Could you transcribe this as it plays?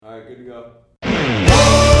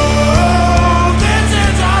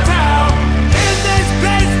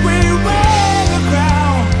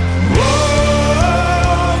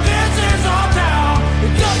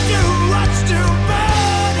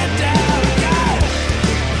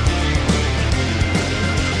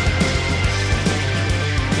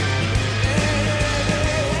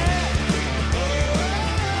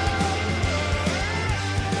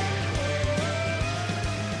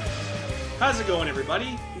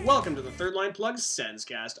everybody. Welcome to the Third Line Plug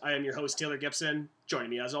Senscast. I am your host, Taylor Gibson. Joining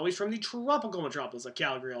me, as always, from the tropical metropolis of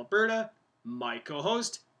Calgary, Alberta, my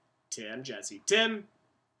co-host, Tim Jesse. Tim,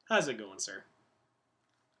 how's it going, sir?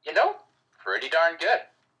 You know, pretty darn good.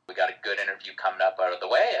 We got a good interview coming up out of the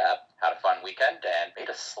way, had a fun weekend, and made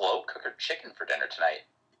a slow cooker chicken for dinner tonight.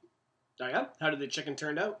 Oh yeah? How did the chicken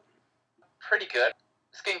turn out? Pretty good.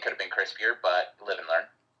 Skin could have been crispier, but live and learn.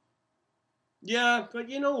 Yeah, but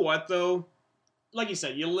you know what, though? Like you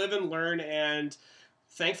said, you live and learn, and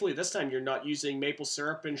thankfully this time you're not using maple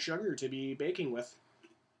syrup and sugar to be baking with.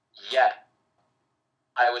 Yeah.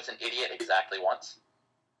 I was an idiot exactly once.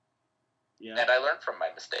 Yeah. And I learned from my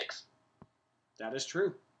mistakes. That is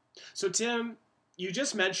true. So, Tim, you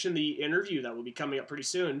just mentioned the interview that will be coming up pretty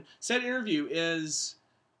soon. Said interview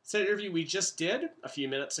we just did a few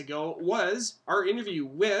minutes ago was our interview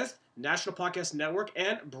with National Podcast Network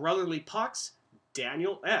and Brotherly Pucks,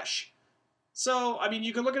 Daniel Esch. So, I mean,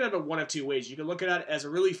 you can look at it in one of two ways. You can look at it as a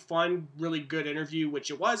really fun, really good interview,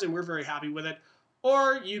 which it was, and we're very happy with it.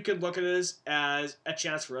 Or you can look at it as a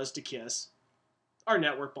chance for us to kiss our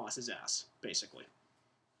network boss's ass, basically.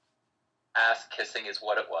 Ass kissing is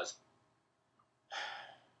what it was.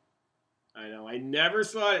 I know. I never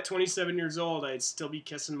thought at 27 years old I'd still be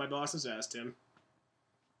kissing my boss's ass, Tim.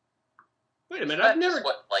 Wait a minute, I've never... Just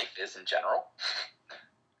what life is in general.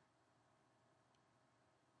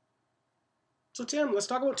 So, Tim, let's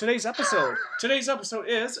talk about today's episode. Today's episode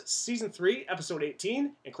is Season 3, Episode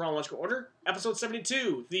 18, in chronological order, Episode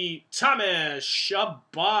 72, the Thomas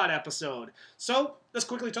Chabot episode. So, let's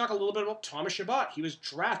quickly talk a little bit about Thomas Chabot. He was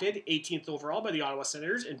drafted 18th overall by the Ottawa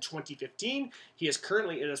Senators in 2015. He is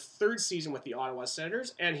currently in his third season with the Ottawa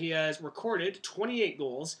Senators, and he has recorded 28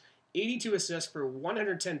 goals, 82 assists for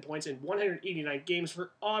 110 points in 189 games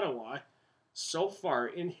for Ottawa so far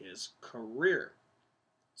in his career.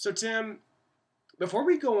 So, Tim, before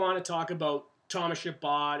we go on to talk about Thomas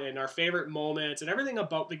Chabot and our favorite moments and everything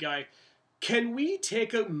about the guy, can we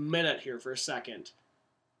take a minute here for a second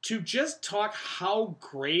to just talk how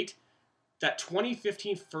great that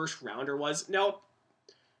 2015 first rounder was? Now,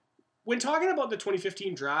 when talking about the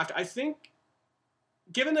 2015 draft, I think,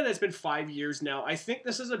 given that it's been 5 years now, I think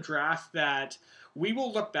this is a draft that we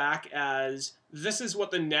will look back as this is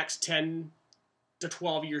what the next 10 to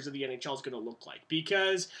 12 years of the NHL is going to look like.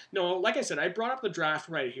 Because, no, like I said, I brought up the draft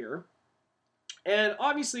right here. And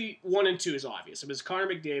obviously, 1 and 2 is obvious. It was Connor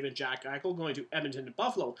McDavid and Jack Eichel going to Edmonton to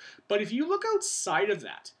Buffalo. But if you look outside of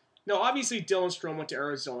that, now obviously Dylan Strome went to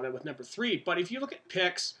Arizona with number 3. But if you look at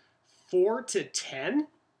picks 4 to 10,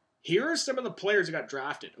 here are some of the players that got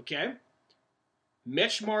drafted, okay?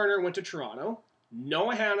 Mitch Marner went to Toronto.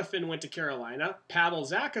 Noah Hanifin went to Carolina. Pavel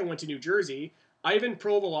Zacha went to New Jersey. Ivan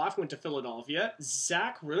Provolov went to Philadelphia.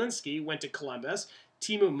 Zach Werenski went to Columbus.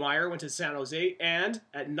 Timo Meier went to San Jose. And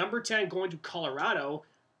at number 10, going to Colorado,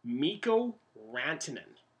 Mikko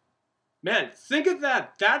Rantanen. Man, think of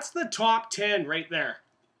that. That's the top 10 right there.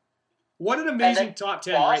 What an amazing top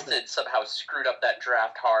 10 right there. Boston somehow screwed up that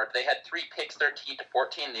draft hard. They had 3 picks, 13 to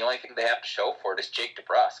 14. The only thing they have to show for it is Jake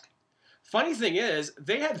DeBrusk. Funny thing is,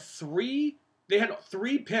 they had three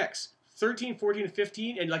picks. 13, 14, and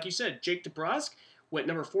 15, and like you said, Jake DeBrusk went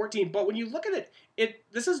number 14. But when you look at it,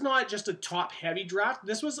 this is not just a top-heavy draft.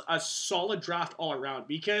 This was a solid draft all around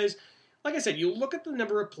because, like I said, you look at the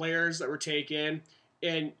number of players that were taken,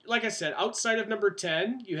 and like I said, outside of number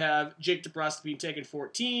 10, you have Jake DeBrusk being taken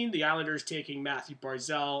 14, the Islanders taking Matthew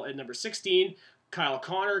Barzal at number 16, Kyle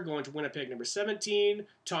Connor going to Winnipeg number 17,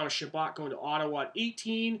 Thomas Chabot going to Ottawa at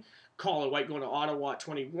 18, Colin White going to Ottawa at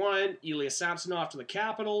 21, Ilya Samsonov to the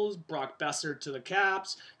Capitals, Brock Besser to the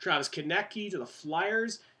Caps, Travis Konecny to the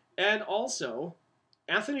Flyers, and also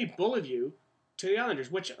Anthony Beaulieu to the Islanders,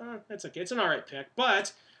 which, that's okay, it's an alright pick.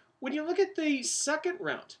 But when you look at the second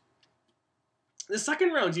round's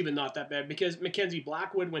even not that bad because Mackenzie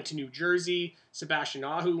Blackwood went to New Jersey, Sebastian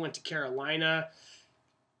Aho went to Carolina.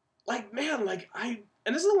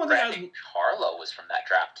 And this is the one thing Carlo was from that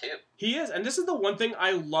draft, too. He is, and this is the one thing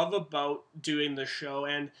I love about doing the show,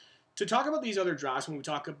 and to talk about these other drafts when we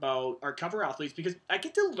talk about our cover athletes, because I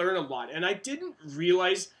get to learn a lot, and I didn't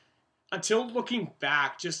realize until looking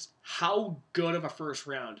back just how good of a first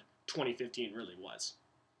round 2015 really was.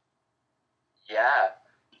 Yeah,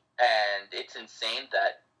 and it's insane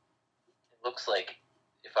that it looks like,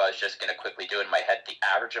 if I was just going to quickly do it in my head, the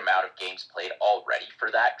average amount of games played already for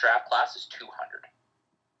that draft class is 200.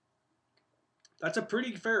 That's a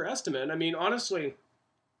pretty fair estimate. I mean, honestly,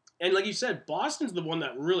 and like you said, Boston's the one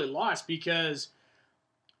that really lost because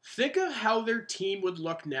think of how their team would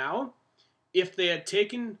look now if they had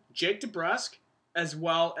taken Jake DeBrusk as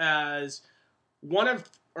well as one of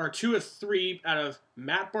or 2 of 3 out of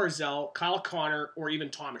Matt Barzal, Kyle Connor, or even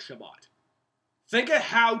Thomas Chabot. Think of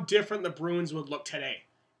how different the Bruins would look today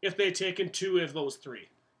if they had taken 2 of those 3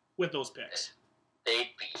 with those picks. They'd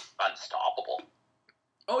be unstoppable.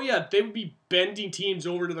 Oh yeah, they would be bending teams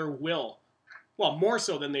over to their will. Well, more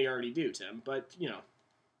so than they already do, Tim, but, you know.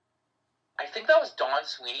 I think that was Don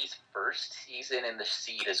Sweeney's first season in the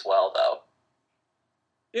seat as well, though.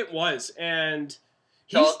 It was, and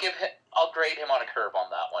so I'll grade him on a curve on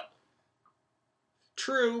that one.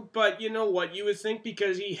 True, but you know what? You would think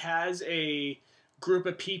because he has a group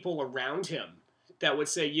of people around him that would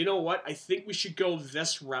say, you know what? I think we should go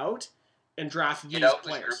this route and draft these players. You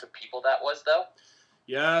know whose group of people that was, though?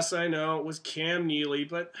 Yes, I know. It was Cam Neely,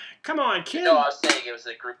 but come on, Cam. No, I was saying it was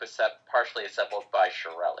a group partially assembled by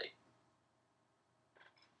Chiarelli.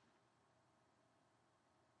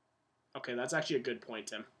 Okay, that's actually a good point,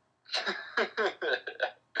 Tim.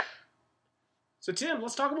 So, Tim,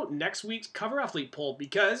 let's talk about next week's Cover Athlete poll,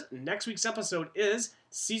 because next week's episode is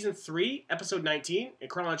Season 3, Episode 19, in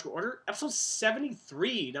chronological order, Episode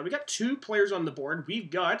 73. Now, we got 2 players on the board. We've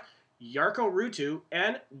got Jarkko Ruutu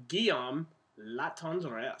and Guillaume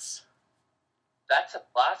Latendresse. That's a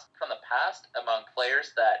blast from the past among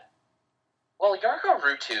players that... Well, Jarkko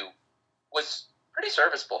Ruutu was pretty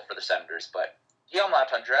serviceable for the Senators, but Guillaume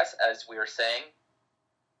Latendresse, as we were saying,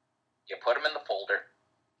 you put him in the folder.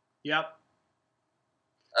 Yep.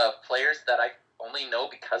 Of players that I only know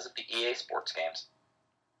because of the EA Sports games.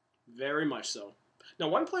 Very much so. Now,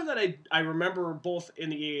 one player that I remember both in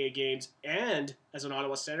the EA games and as an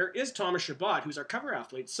Ottawa Senator is Thomas Chabot, who's our cover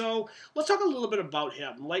athlete. So let's talk a little bit about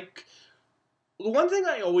him. Like, the one thing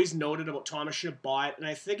I always noted about Thomas Chabot, and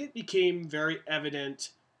I think it became very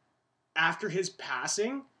evident after his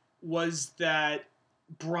passing, was that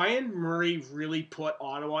Brian Murray really put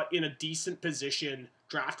Ottawa in a decent position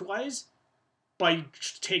draft-wise by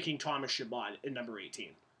taking Thomas Chabot in number 18.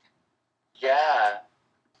 Yeah.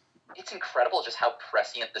 It's incredible just how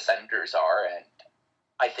prescient the Senators are, and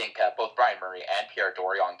I think both Brian Murray and Pierre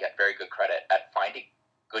Dorion get very good credit at finding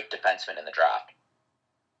good defensemen in the draft.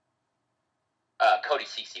 Cody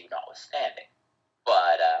Ceci notwithstanding.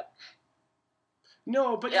 But,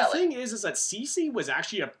 no, but yeah, the thing is that Ceci was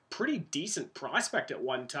actually a pretty decent prospect at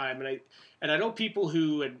one time, and I know people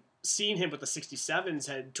who had seen him with the 67s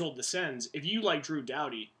had told the Sens, if you like Drew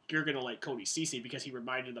Doughty, you're going to like Cody Ceci because he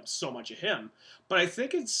reminded them so much of him. But I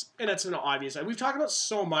think it's an obvious. We've talked about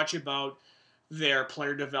so much about their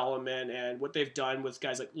player development and what they've done with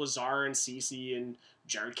guys like Lazar and Ceci and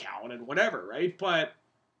Jared Cowan and whatever, right? But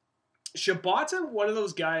Chabot's one of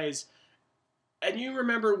those guys, and you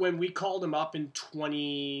remember when we called him up in what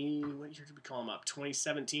year did we call him up?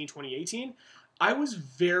 2017, 2018? I was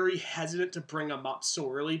very hesitant to bring him up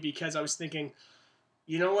so early because I was thinking,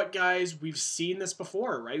 you know what, guys? We've seen this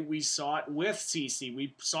before, right? We saw it with Ceci.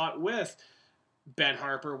 We saw it with Ben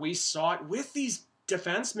Harper. We saw it with these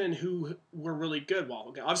defensemen who were really good.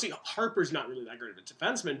 Well, obviously, Harper's not really that great of a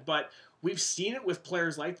defenseman, but we've seen it with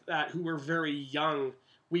players like that who were very young.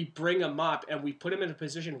 We bring them up and we put them in a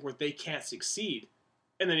position where they can't succeed.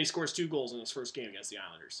 And then he scores 2 goals in his first game against the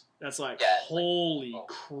Islanders. That's like, holy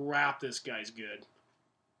crap, this guy's good.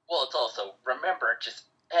 Well, it's also, remember,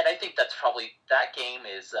 and I think that game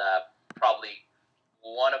is probably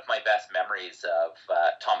one of my best memories of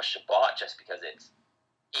Thomas Chabot, just because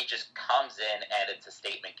he just comes in and it's a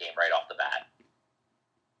statement game right off the bat.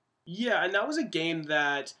 Yeah, and that was a game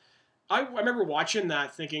that I remember watching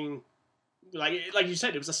that thinking, like you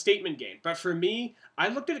said, it was a statement game. But for me, I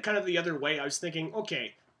looked at it kind of the other way. I was thinking,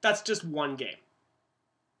 okay, that's just one game.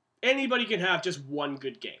 Anybody can have just one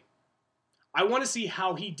good game. I want to see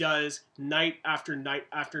how he does night after night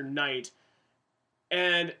after night.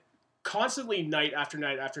 And constantly night after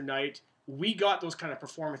night after night, we got those kind of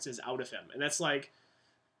performances out of him. And that's like,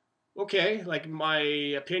 okay, like my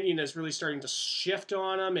opinion is really starting to shift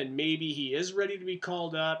on him, and maybe he is ready to be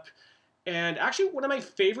called up. And actually, one of my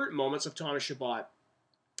favorite moments of Thomas Chabot,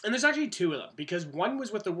 and there's actually 2 of them, because one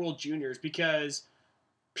was with the World Juniors, because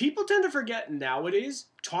people tend to forget nowadays,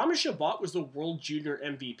 Thomas Chabot was the World Junior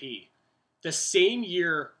MVP. The same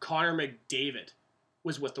year Connor McDavid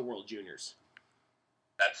was with the World Juniors.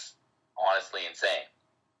 That's honestly insane.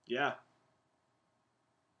 Yeah.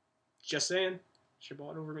 Just saying.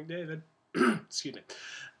 Chabot over McDavid. Excuse me.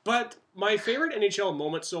 But my favorite NHL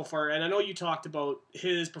moment so far, and I know you talked about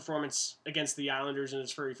his performance against the Islanders in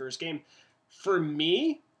his very first game. For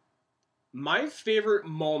me, my favorite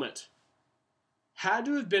moment had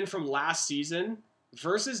to have been from last season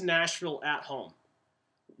versus Nashville at home.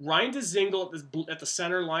 Ryan Dzingel at the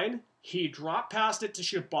center line, he dropped past it to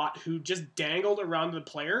Chabot, who just dangled around the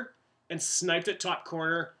player and sniped it top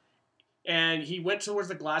corner. And he went towards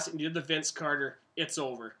the glass and did the Vince Carter, it's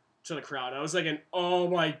over, to the crowd. I was like, oh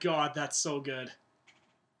my God, that's so good.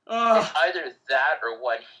 It's either that or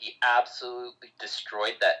when he absolutely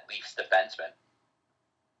destroyed that Leafs defenseman,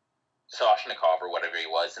 Soshnikov or whatever he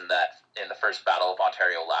was in the first Battle of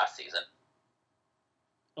Ontario last season.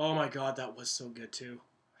 Oh my God, that was so good too.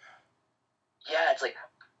 Yeah, it's like,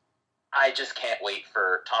 I just can't wait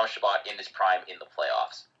for Thomas Chabot in his prime in the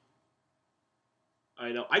playoffs.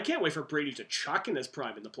 I know. I can't wait for Brady to chuck in his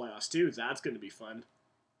prime in the playoffs too. That's going to be fun.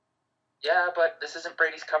 Yeah, but this isn't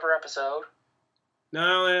Brady's cover episode.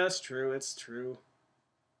 No, that's true. It's true.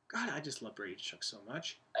 God, I just love Brady Chuck so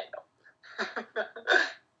much. I know.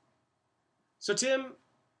 So, Tim,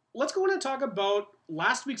 let's go in and talk about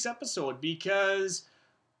last week's episode because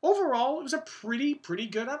overall it was a pretty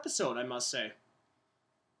good episode, I must say.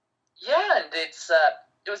 Yeah, and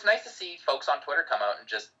it was nice to see folks on Twitter come out and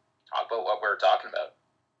just talk about what we're talking about.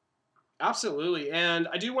 Absolutely, and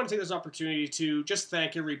I do want to take this opportunity to just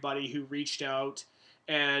thank everybody who reached out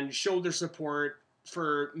and showed their support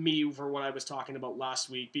for me for what I was talking about last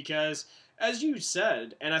week because, as you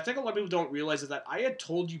said, and I think a lot of people don't realize is that I had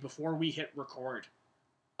told you before we hit record,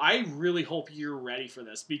 I really hope you're ready for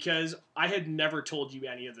this because I had never told you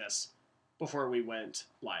any of this before we went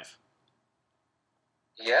live.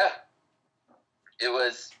 Yeah. It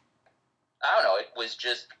was, I don't know, it was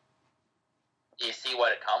just, you see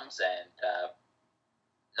what it comes, and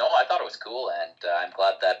no, I thought it was cool, and I'm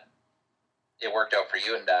glad that it worked out for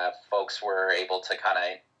you, and folks were able to kind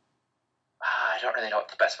of, I don't really know what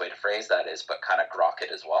the best way to phrase that is, but kind of grok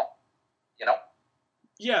it as well, you know?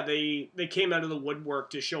 Yeah, they came out of the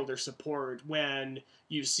woodwork to show their support when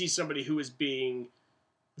you see somebody who is being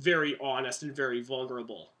very honest and very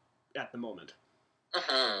vulnerable at the moment.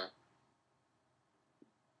 Mm-hmm.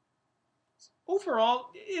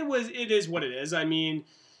 Overall, it is what it is. I mean,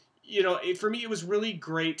 you know, for me, it was really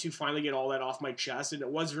great to finally get all that off my chest, and it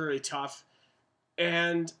was very tough.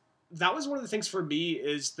 And that was one of the things for me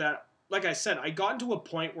is that, like I said, I got into a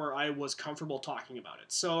point where I was comfortable talking about it.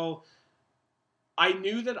 So I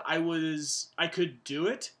knew that I could do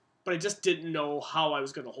it, but I just didn't know how I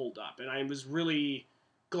was going to hold up. And I was really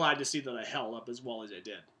glad to see that I held up as well as I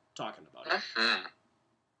did talking about it. Mm-hmm.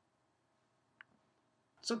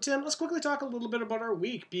 So, Tim, let's quickly talk a little bit about our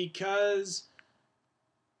week because,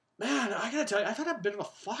 man, I gotta tell you, I've had a bit of a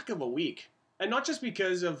fuck of a week. And not just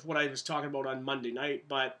because of what I was talking about on Monday night,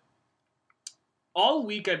 but all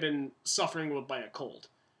week I've been suffering by a cold.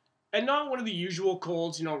 And not one of the usual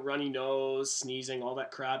colds, you know, runny nose, sneezing, all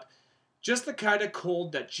that crap. Just the kind of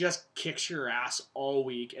cold that just kicks your ass all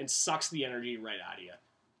week and sucks the energy right out of you.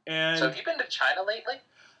 And so have you been to China lately?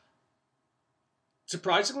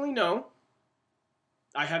 Surprisingly, no.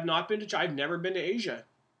 I have not been to China. I've never been to Asia.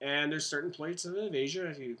 And there's certain places of Asia,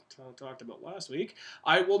 as you talked about last week,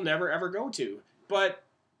 I will never ever go to. But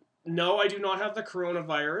no, I do not have the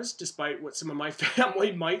coronavirus, despite what some of my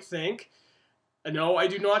family might think. No, I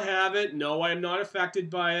do not have it. No, I am not affected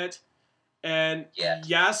by it. And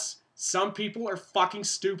yes, some people are fucking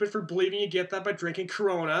stupid for believing you get that by drinking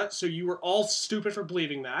Corona, so you were all stupid for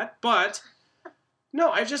believing that. But no,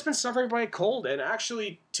 I've just been suffering by a cold, and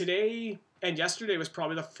actually today and yesterday was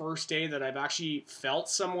probably the first day that I've actually felt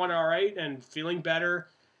somewhat alright and feeling better.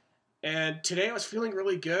 And today I was feeling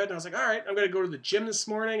really good, and I was like, alright, I'm going to go to the gym this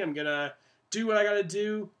morning, I'm going to do what I got to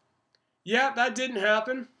do. Yeah, that didn't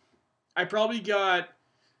happen. I probably got,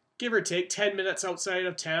 give or take, 10 minutes outside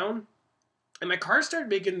of town, and my car started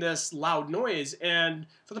making this loud noise, and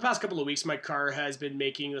for the past couple of weeks, my car has been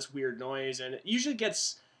making this weird noise, and it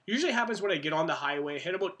usually happens when I get on the highway,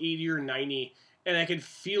 hit about 80 or 90, and I can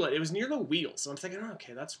feel it. It was near the wheels, so I'm thinking, oh,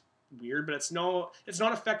 okay, that's weird, but it's not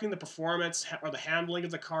affecting the performance or the handling of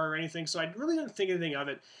the car or anything, so I really didn't think anything of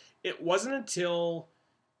it. It wasn't until,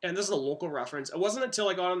 and this is a local reference, it wasn't until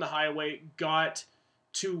I got on the highway, got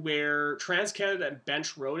to where TransCanada and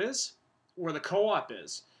Bench Road is, where the co-op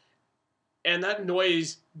is, and that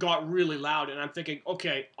noise got really loud, and I'm thinking,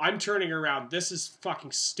 okay, I'm turning around, this is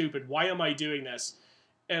fucking stupid, why am I doing this?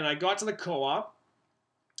 And I got to the co-op,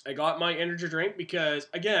 I got my energy drink because,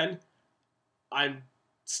 again, I'm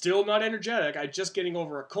still not energetic. I'm just getting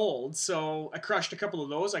over a cold. So I crushed a couple of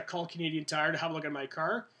those. I called Canadian Tire to have a look at my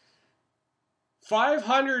car.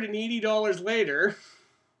 $580 later,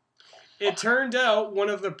 it turned out one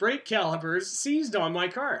of the brake calipers seized on my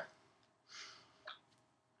car.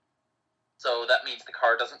 So that means the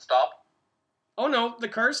car doesn't stop? Oh no, the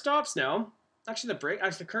car stops now. Actually,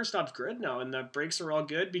 the car stops good now, and the brakes are all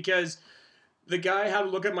good because the guy had a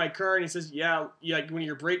look at my car and he says, yeah, when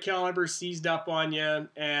your brake caliper seized up on you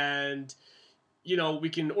and we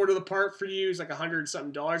can order the part for you. It's like $100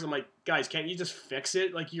 something. I'm like, guys, can't you just fix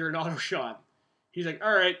it? Like, you're an auto shop. He's like,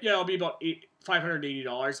 all right, yeah, it'll be about $580.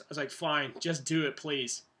 I was like, fine, just do it,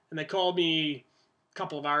 please. And they called me a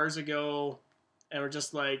couple of hours ago, and were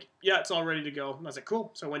just like, yeah, it's all ready to go. And I was like,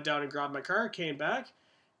 cool. So I went down and grabbed my car, came back,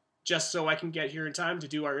 just so I can get here in time to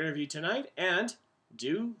do our interview tonight and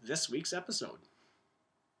do this week's episode.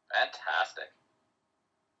 Fantastic.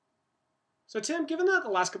 So, Tim, given that the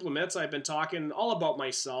last couple of minutes I've been talking all about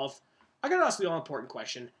myself, I got to ask the all-important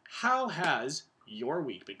question. How has your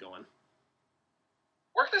week been going?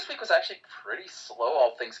 Work this week was actually pretty slow,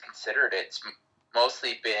 all things considered. It's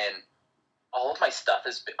mostly been, all of my stuff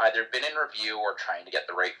has either been in review or trying to get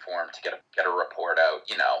the right form to get a report out,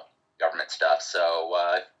 government stuff. So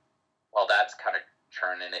while that's kind of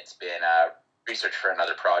churning, it's been research for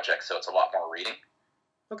another project, so it's a lot more reading.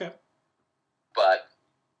 Okay. But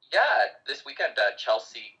yeah, this weekend,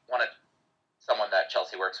 Chelsea, someone that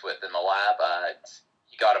Chelsea works with in the lab,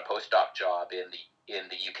 he got a postdoc job in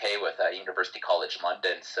the UK with University College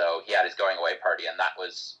London, so he had his going away party, and that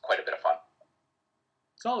was quite a bit of fun.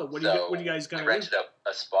 Solid. What do you guys got? We rented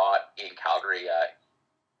a spot in Calgary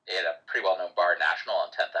in a pretty well-known bar, National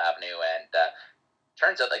on 10th Avenue, and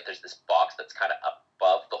turns out like there's this box that's kind of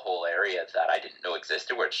above the whole area that I didn't know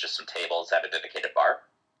existed, where it's just some tables at a dedicated bar.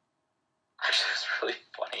 Actually, it was really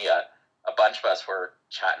funny. A bunch of us were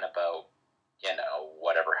chatting about,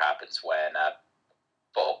 whatever happens when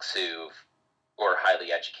folks who are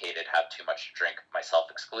highly educated have too much to drink, myself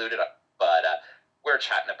excluded. But we were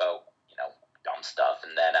chatting about, dumb stuff.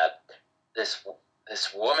 And then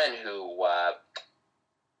this woman who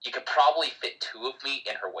you could probably fit two of me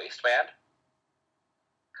in her waistband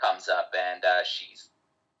comes up, and she's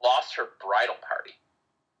lost her bridal party.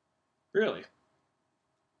 Really?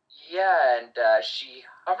 Yeah, and she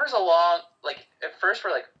hovers along, like, at first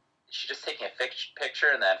we're like, is she just taking a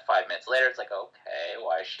picture? And then 5 minutes later, it's like, okay,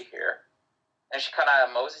 why is she here? And she kind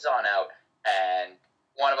of moseys on out, and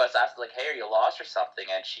one of us asks, like, hey, are you lost or something?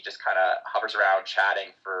 And she just kind of hovers around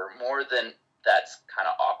chatting for more than that's kind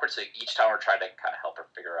of awkward. So each time we're trying to kind of help her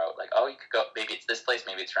figure out, like, oh, you could go, maybe it's this place,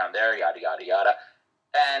 maybe it's around there, yada, yada, yada.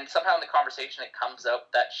 And somehow in the conversation, it comes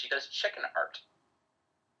out that she does chicken art.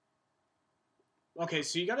 Okay,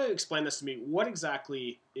 so you got to explain this to me. What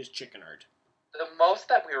exactly is chicken art? The most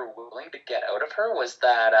that we were willing to get out of her was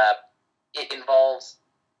that it involves,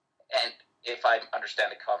 and if I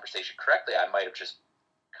understand the conversation correctly, I might have just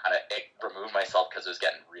kind of removed myself because it was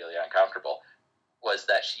getting really uncomfortable, was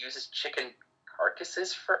that she uses chicken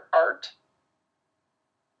carcasses for art.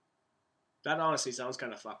 That honestly sounds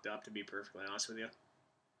kind of fucked up, to be perfectly honest with you.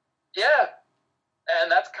 Yeah. And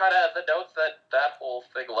that's kind of the note that whole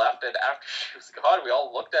thing left. And after she was gone, we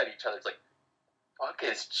all looked at each other. It's like, fuck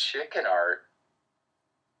is chicken art?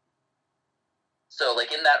 So,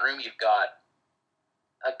 like, in that room, you've got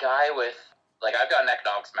a guy with, like, I've got an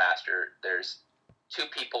economics master. There's two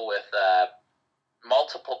people with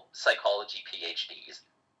multiple psychology PhDs.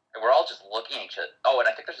 And we're all just looking at each other. Oh, and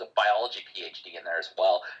I think there's a biology PhD in there as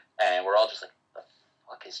well. And we're all just like, the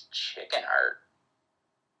fuck is chicken art?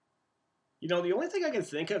 The only thing I can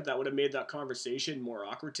think of that would have made that conversation more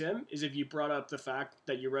awkward, Tim, is if you brought up the fact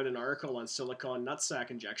that you read an article on silicone nutsack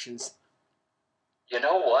injections. You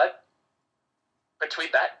know what? Between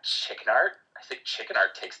that and chicken art, I think chicken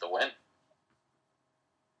art takes the win.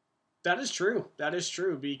 That is true. That is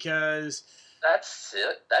true, because... That's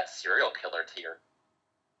serial killer tier.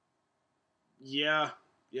 Yeah,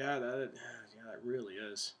 that really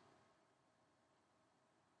is.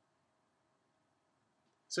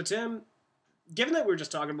 So, Tim, given that we were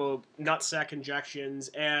just talking about nutsack injections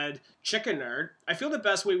and chicken art, I feel the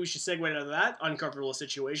best way we should segue into that uncomfortable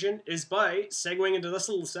situation is by segueing into this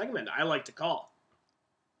little segment I like to call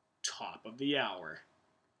Top of the Hour.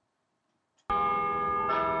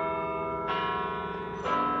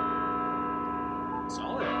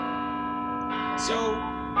 Solid. So,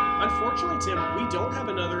 unfortunately, Tim, we don't have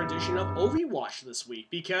another edition of Overwatch this week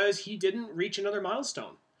because he didn't reach another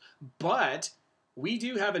milestone. But we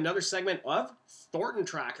do have another segment of Thornton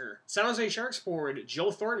Tracker. San Jose Sharks forward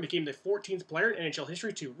Joe Thornton became the 14th player in NHL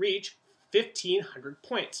history to reach 1,500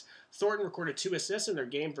 points. Thornton recorded 2 assists in their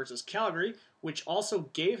game versus Calgary, which also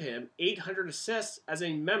gave him 800 assists as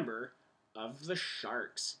a member of the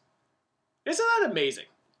Sharks. Isn't that amazing?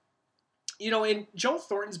 And Joe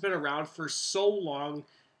Thornton's been around for so long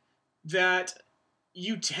that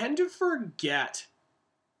you tend to forget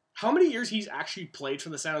how many years he's actually played for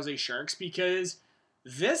the San Jose Sharks, because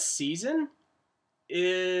this season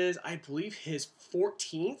is, I believe, his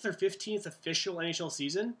 14th or 15th official NHL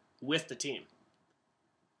season with the team.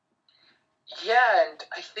 Yeah, and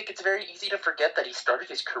I think it's very easy to forget that he started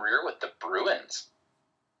his career with the Bruins.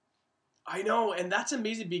 I know, and that's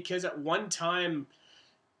amazing because at one time,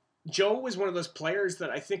 Joe was one of those players that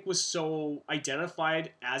I think was so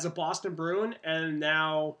identified as a Boston Bruin, and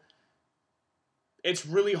now it's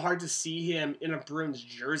really hard to see him in a Bruins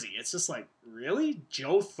jersey. It's just like, really?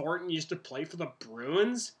 Joe Thornton used to play for the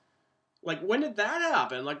Bruins? Like, when did that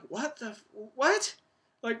happen? Like, what?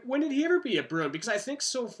 Like, when did he ever be a Bruin? Because I think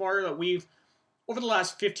so far that over the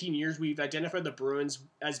last 15 years, we've identified the Bruins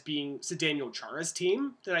as being Zdeno Chara's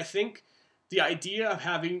team. That I think the idea of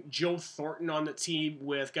having Joe Thornton on the team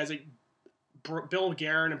with guys like Bill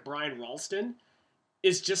Guerin and Brian Ralston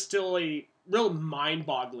is just still a real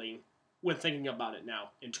mind-boggling when thinking about it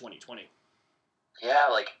now in 2020. Yeah,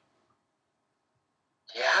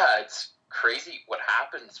 it's crazy what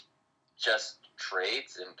happens. Just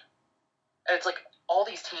trades and it's like all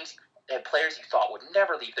these teams and players you thought would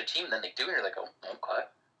never leave their team, and then they do, and you're like, oh, okay.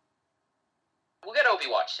 We'll get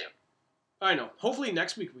Ovi Watch soon. I know. Hopefully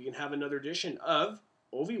next week we can have another edition of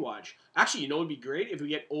Ovi Watch. Actually, it would be great if we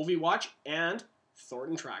get Ovi Watch and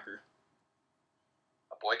Thornton Tracker.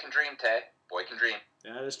 A boy can dream, Tay. Boy can dream.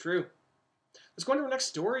 That is true. Let's go on to our next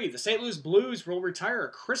story. The St. Louis Blues will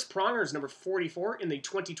retire Chris Pronger's number 44 in the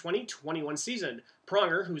 2020-21 season.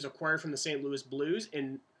 Pronger, who was acquired from the St. Louis Blues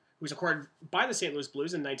who was acquired by the St. Louis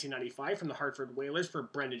Blues in 1995 from the Hartford Whalers for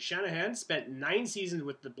Brendan Shanahan, spent 9 seasons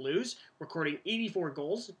with the Blues, recording 84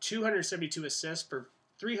 goals, 272 assists for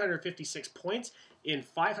 356 points in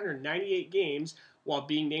 598 games, while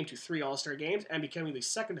being named to 3 All-Star games and becoming the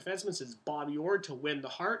second defenseman since Bobby Orr to win the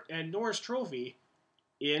Hart and Norris Trophy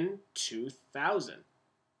in 2000.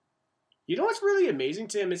 You know what's really amazing,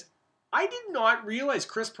 Tim, is I did not realize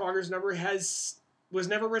Chris Pronger's number was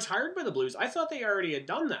never retired by the Blues. I thought they already had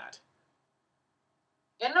done that.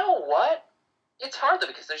 You know what? It's hard, though,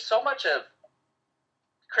 because there's so much of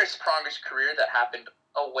Chris Pronger's career that happened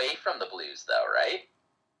away from the Blues, though, right?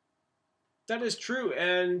 That is true,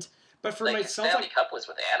 but for myself, the Stanley Cup was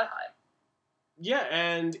with Anaheim. Yeah,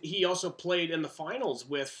 and he also played in the finals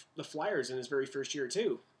with the Flyers in his very first year,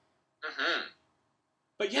 too. Mm-hmm.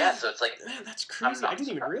 But yeah, so it's like, man, that's crazy. I didn't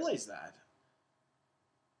even realize that.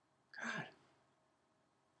 God.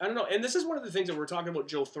 I don't know. And this is one of the things that we're talking about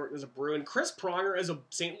Joe Thornton as a Bruin. Chris Pronger as a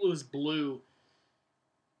St. Louis Blue.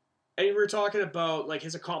 And we were talking about like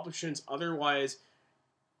his accomplishments otherwise.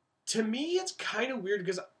 To me, it's kind of weird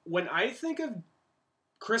because when I think of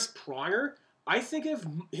Chris Pronger, I think of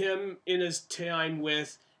him in his time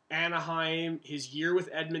with Anaheim, his year with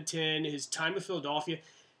Edmonton, his time with Philadelphia,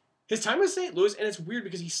 his time with St. Louis, and it's weird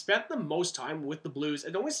because he spent the most time with the Blues.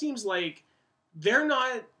 It always seems like they're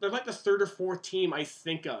like the third or fourth team I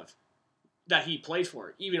think of that he played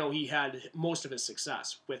for, even though he had most of his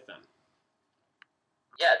success with them.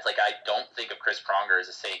 Yeah, it's like I don't think of Chris Pronger as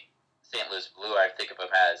a St. Louis Blue. I think of him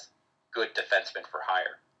as good defenseman for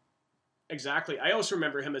hire. Exactly. I also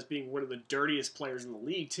remember him as being one of the dirtiest players in the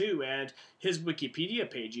league, too, and his Wikipedia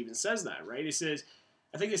page even says that, right? It says,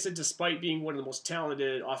 I think it said despite being one of the most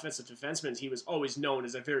talented offensive defensemen, he was always known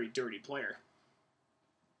as a very dirty player.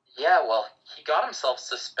 Yeah, well, he got himself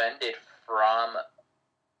suspended from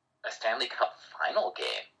a Stanley Cup final game.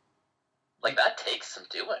 Like, that takes some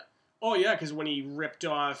doing. Oh, yeah, because when he ripped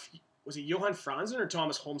off, was it Johan Franzen or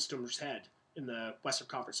Thomas Holmstrom's head in the Western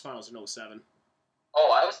Conference Finals in 2007?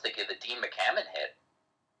 Oh, I was thinking the Dean McCammon hit.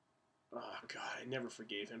 Oh, God, I never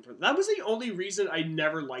forgave him for that. That was the only reason I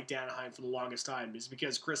never liked Anaheim for the longest time, is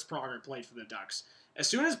because Chris Pronger played for the Ducks. As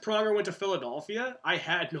soon as Pronger went to Philadelphia, I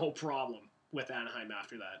had no problem with Anaheim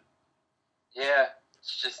after that. Yeah,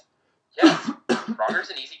 it's just, yeah, Pronger's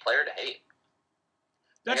an easy player to hate.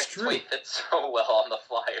 That's true. He fits so well on the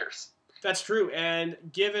Flyers. That's true, and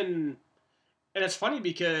it's funny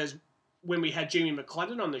because when we had Jamie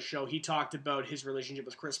McClellan on the show, he talked about his relationship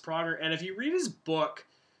with Chris Pronger, and if you read his book,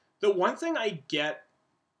 the one thing I get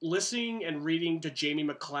listening and reading to Jamie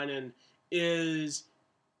McClellan is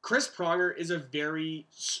Chris Pronger is a very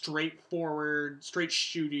straightforward,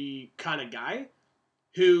 straight-shooty kind of guy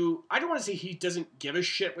who, I don't want to say he doesn't give a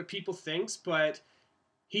shit what people think, but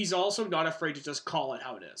he's also not afraid to just call it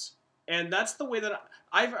how it is. And that's the way that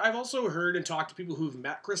I've also heard and talked to people who've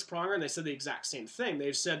met Chris Pronger, and they said the exact same thing.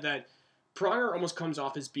 They've said that Pronger almost comes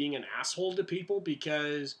off as being an asshole to people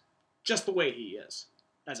because just the way he is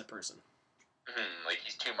as a person. Like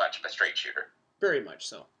he's too much of a straight shooter. Very much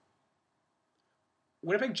so.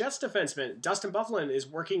 Winnipeg Jets defenseman Dustin Byfuglien is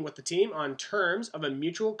working with the team on terms of a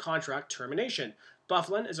mutual contract termination.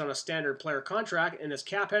 Byfuglien is on a standard player contract, and his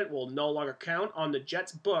cap hit will no longer count on the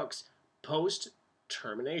Jets' books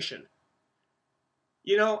post-termination.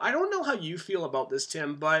 You know, I don't know how you feel about this,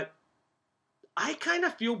 Tim, but I kind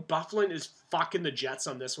of feel Byfuglien is fucking the Jets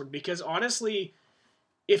on this one because honestly,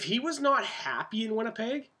 if he was not happy in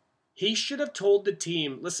Winnipeg, he should have told the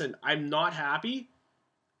team, "Listen, I'm not happy,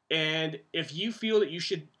 and if you feel that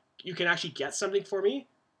you can actually get something for me,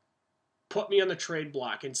 put me on the trade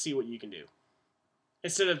block and see what you can do."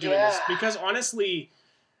 Instead of doing this, because honestly,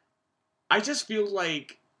 I just feel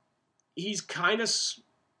like he's kind of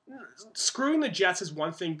screwing the Jets is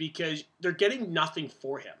one thing because they're getting nothing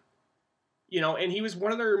for him. And he was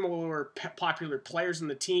one of their more popular players in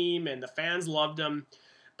the team, and the fans loved him.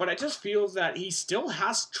 But I just feel that he still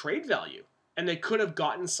has trade value, and they could have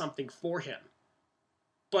gotten something for him.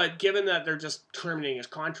 But given that they're just terminating his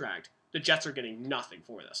contract, the Jets are getting nothing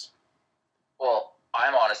for this. Well,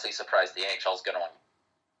 I'm honestly surprised the NHL's going to...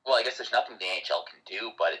 Well, I guess there's nothing the NHL can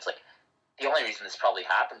do, but it's like the only reason this probably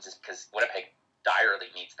happens is because Winnipeg direly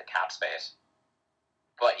needs the cap space.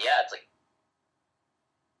 But yeah, it's like...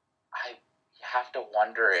 You have to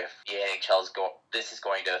wonder if the NHL this is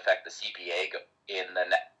going to affect the CBA in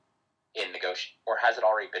negotiation, or has it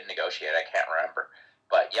already been negotiated? I can't remember,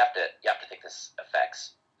 but you have to think this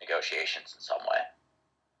affects negotiations in some way.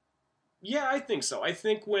 Yeah, I think so. I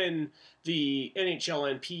think when the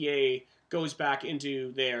NHL and PA goes back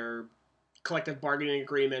into their collective bargaining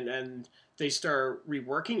agreement and they start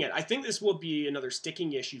reworking it, I think this will be another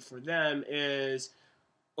sticking issue for them is,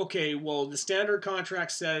 okay, well, the standard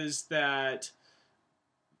contract says that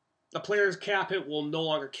the player's cap hit will no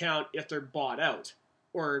longer count if they're bought out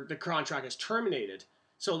or the contract is terminated.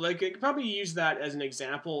 So they could probably use that as an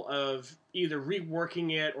example of either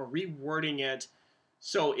reworking it or rewording it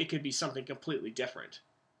so it could be something completely different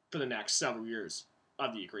for the next several years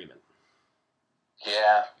of the agreement.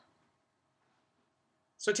 Yeah.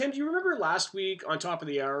 So, Tim, do you remember last week on Top of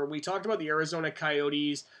the Hour, we talked about the Arizona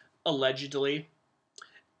Coyotes allegedly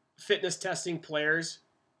fitness testing players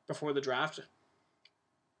before the draft?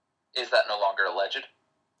 Is that no longer alleged?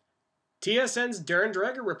 TSN's Darren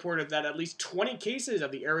Dreger reported that at least 20 cases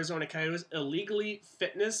of the Arizona Coyotes illegally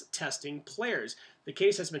fitness testing players. The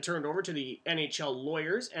case has been turned over to the NHL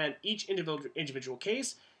lawyers, and each individual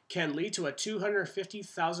case can lead to a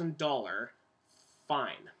 $250,000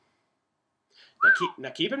 fine.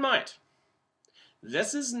 Now keep in mind,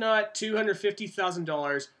 this is not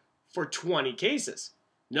 $250,000 for 20 cases.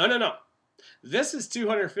 No. This is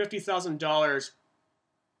 $250,000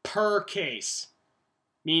 per case,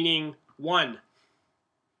 meaning 1.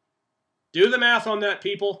 Do the math on that,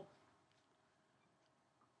 people.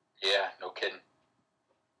 Yeah, no kidding.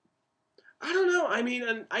 I don't know. I mean,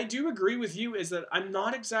 and I do agree with you is that I'm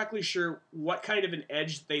not exactly sure what kind of an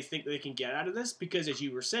edge they think they can get out of this because, as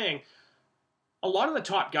you were saying, a lot of the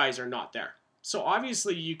top guys are not there. So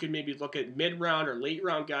obviously you could maybe look at mid-round or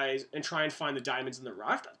late-round guys and try and find the diamonds in the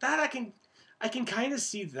rough. That I can kind of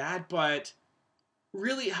see that, but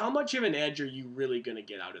really, how much of an edge are you really going to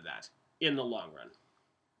get out of that in the long run?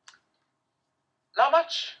 Not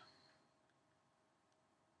much.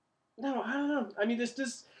 No, I don't know. I mean,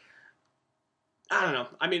 I don't know.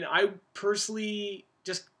 I mean, I personally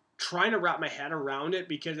just trying to wrap my head around it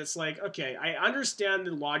because it's like, okay, I understand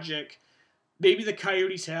the logic maybe the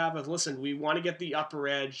Coyotes have of, listen, we want to get the upper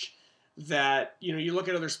edge that, you look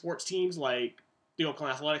at other sports teams like the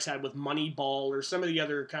Oakland Athletics had with Moneyball or some of the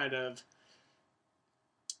other kind of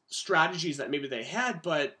strategies that maybe they had,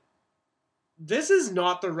 but this is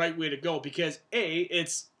not the right way to go because A,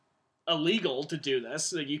 it's illegal to do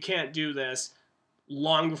this. Like, you can't do this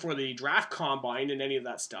long before the draft combine and any of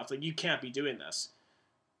that stuff. Like, you can't be doing this.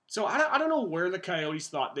 So I don't know where the Coyotes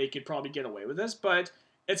thought they could probably get away with this, but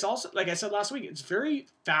it's also, like I said last week, it's very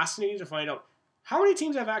fascinating to find out how many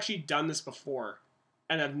teams have actually done this before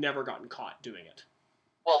and have never gotten caught doing it.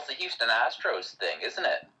 Well, it's the Houston Astros thing, isn't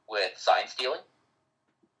it? With sign stealing?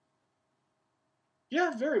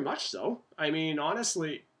 Yeah, very much so. I mean,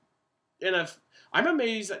 honestly, I'm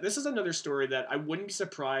amazed that this is another story that I wouldn't be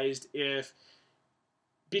surprised if,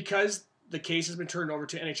 because the case has been turned over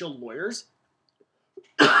to NHL lawyers,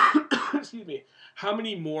 excuse me, how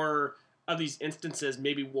many more of these instances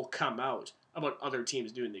maybe will come out about other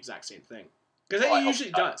teams doing the exact same thing. Because it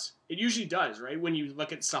usually does. It usually does, right? When you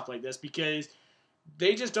look at stuff like this, because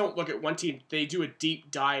they just don't look at one team. They do a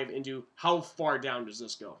deep dive into how far down does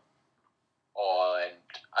this go. Oh, and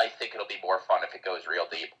I think it'll be more fun if it goes real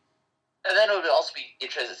deep. And then it would also be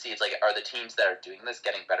interesting to see, it's like, are the teams that are doing this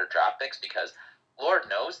getting better draft picks? Because Lord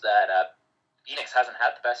knows that Phoenix hasn't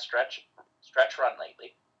had the best stretch run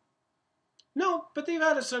lately. No, but they've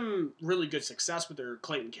had some really good success with their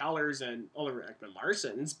Clayton Kellers and Oliver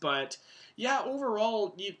Ekman-Larssons. But yeah,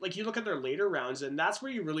 overall, you look at their later rounds, and that's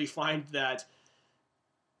where you really find that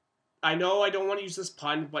I know I don't want to use this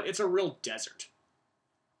pun, but it's a real desert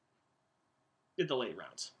in the late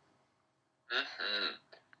rounds. Mm-hmm.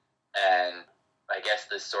 And I guess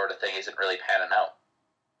this sort of thing isn't really panning out.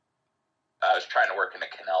 I was trying to work in a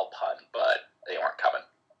canal pun, but they weren't coming.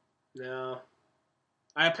 No.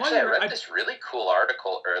 I read this really cool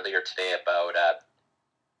article earlier today about,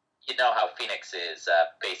 you know how Phoenix is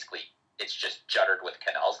basically, it's just juttered with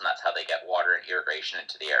canals, and that's how they get water and irrigation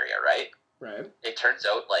into the area, right? Right. It turns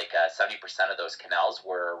out like 70% of those canals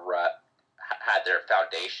were had their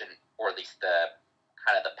foundation, or at least the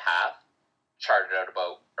kind of the path, charted out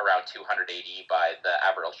about around 200 AD by the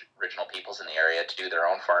Aboriginal peoples in the area to do their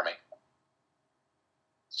own farming.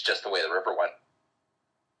 It's just the way the river went.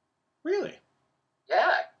 Really?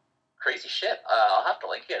 Yeah, crazy shit. I'll have to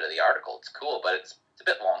link you to the article. It's cool, but it's a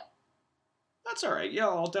bit long. That's all right. Yeah,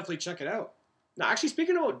 I'll definitely check it out. Now, actually,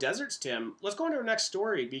 speaking about deserts, Tim, let's go into our next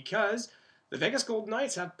story because the Vegas Golden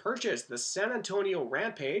Knights have purchased the San Antonio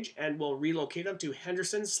Rampage and will relocate them to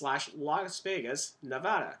Henderson/Las Vegas,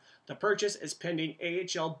 Nevada. The purchase is pending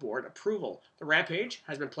AHL board approval. The Rampage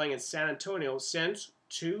has been playing in San Antonio since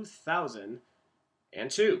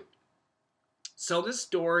 2002. So this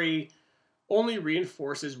story only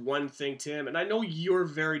reinforces one thing, Tim, and I know you're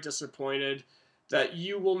very disappointed that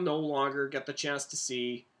you will no longer get the chance to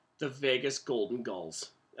see the Vegas Golden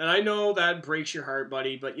Gulls. And I know that breaks your heart,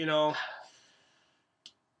 buddy, but you know,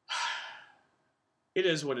 it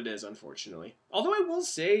is what it is, unfortunately. Although I will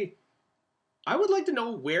say, I would like to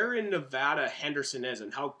know where in Nevada Henderson is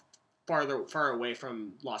and how far away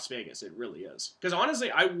from Las Vegas it really is. Because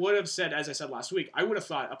honestly, I would have said, as I said last week, I would have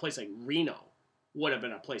thought a place like Reno would have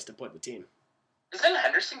been a place to put the team. Isn't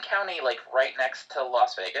Henderson County like right next to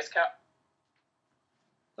Las Vegas County?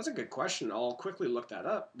 That's a good question. I'll quickly look that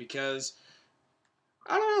up because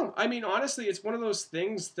I don't know. I mean, honestly, it's one of those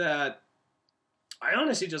things that I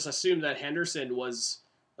honestly just assumed that Henderson was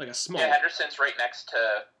like a small. Yeah, Henderson's right next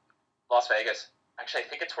to Las Vegas. Actually, I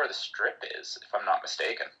think it's where the Strip is, if I'm not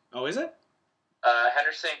mistaken. Oh, is it?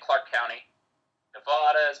 Henderson, Clark County,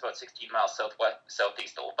 Nevada is about 16 miles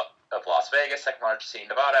southeast of Las Vegas, second largest city in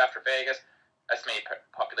Nevada after Vegas. Estimated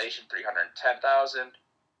population 310,000.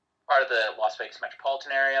 Part of the Las Vegas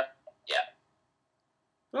metropolitan area. Yeah.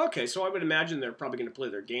 Okay, so I would imagine they're probably going to play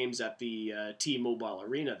their games at the T-Mobile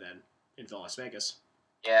Arena then in Las Vegas.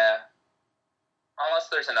 Yeah. Unless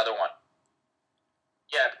there's another one.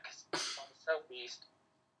 Yeah, because on the southeast.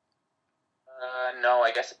 No,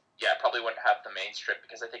 I guess. Yeah, probably wouldn't have the main strip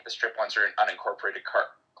because I think the strip ones are in unincorporated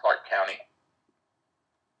Clark County.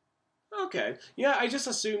 Okay. Yeah, I just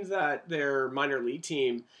assumed that their minor league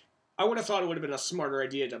team, I would have thought it would have been a smarter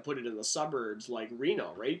idea to put it in the suburbs like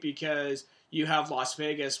Reno, right? Because you have Las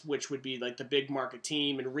Vegas, which would be like the big market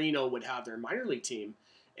team, and Reno would have their minor league team.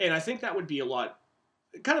 And I think that would be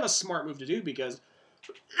kind of a smart move to do because,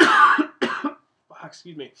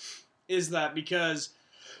 excuse me, is that because,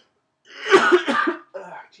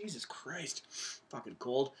 Jesus Christ, fucking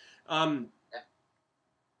cold.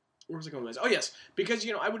 Where was I going with this? Oh, yes. Because,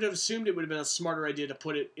 I would have assumed it would have been a smarter idea to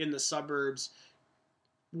put it in the suburbs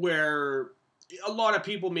where a lot of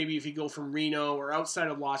people, maybe if you go from Reno or outside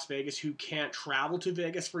of Las Vegas who can't travel to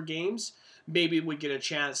Vegas for games, maybe would get a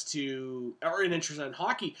chance to, or an interest in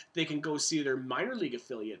hockey, they can go see their minor league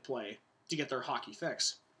affiliate play to get their hockey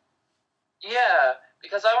fix. Yeah,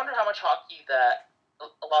 because I wonder how much hockey that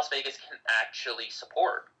Las Vegas can actually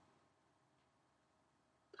support.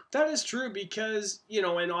 That is true because,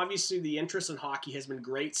 and obviously the interest in hockey has been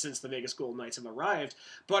great since the Vegas Golden Knights have arrived,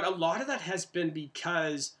 but a lot of that has been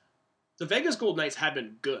because the Vegas Golden Knights have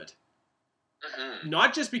been good. Mm-hmm.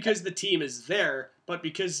 Not just because the team is there, but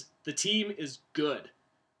because the team is good.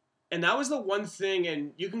 And that was the one thing,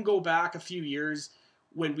 and you can go back a few years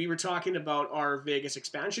when we were talking about our Vegas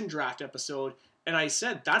expansion draft episode, and I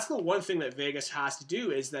said that's the one thing that Vegas has to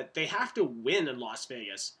do is that they have to win in Las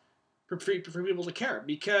Vegas for people to care.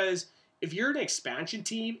 Because if you're an expansion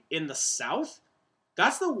team in the South,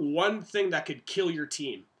 that's the one thing that could kill your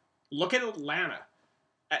team. Look at Atlanta.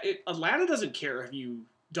 Atlanta doesn't care if you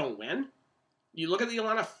don't win. You look at the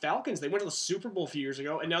Atlanta Falcons. They went to the Super Bowl a few years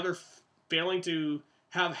ago, and now they're failing to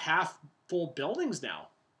have half-full buildings now.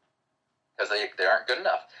 Because they aren't good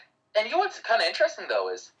enough. And you know what's kind of interesting, though,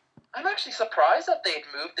 is I'm actually surprised that they'd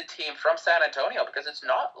moved the team from San Antonio because it's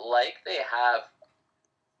not like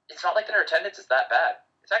their attendance is that bad.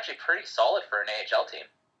 It's actually pretty solid for an AHL team.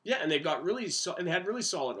 Yeah, and they've got and they had really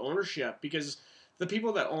solid ownership because the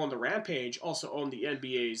people that own the Rampage also own the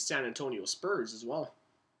NBA's San Antonio Spurs as well.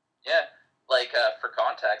 Yeah, for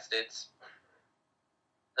context, it's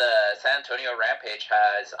the San Antonio Rampage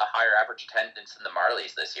has a higher average attendance than the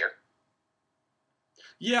Marlies this year.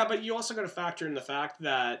 Yeah, but you also got to factor in the fact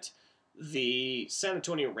that the San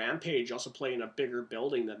Antonio Rampage also play in a bigger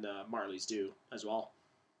building than the Marlies do as well.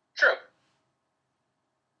 True.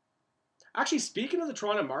 Actually, speaking of the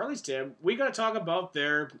Toronto Marlies, Tim, we got to talk about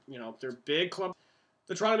their big club,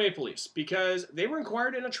 the Toronto Maple Leafs, because they were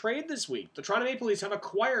inquired in a trade this week. The Toronto Maple Leafs have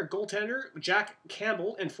acquired goaltender Jack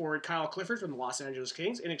Campbell and forward Kyle Clifford from the Los Angeles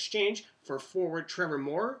Kings in exchange for forward Trevor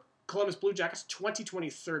Moore, Columbus Blue Jackets 2020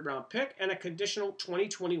 third-round pick, and a conditional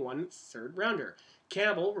 2021 third-rounder.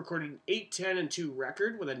 Campbell recorded an 8-10-2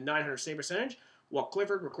 record with a .900 save percentage, while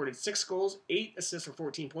Clifford recorded 6 goals, 8 assists for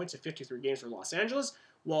 14 points in 53 games for Los Angeles,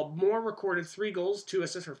 while Moore recorded 3 goals, 2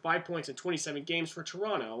 assists for 5 points in 27 games for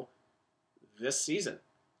Toronto this season.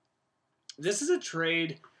 This is a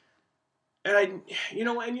trade, and you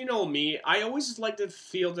know me, I always like to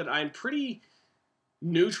feel that I'm pretty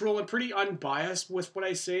neutral and pretty unbiased with what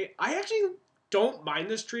I say. I actually don't mind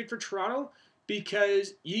this trade for Toronto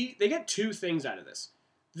because they get 2 things out of this.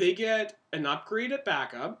 They get an upgrade at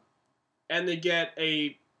backup, and they get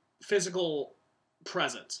a physical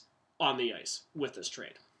presence on the ice with this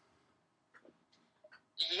trade.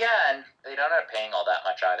 Yeah, and they don't end up paying all that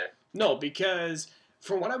much either. No, because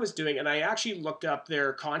from what I was doing, and I actually looked up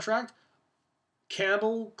their contract,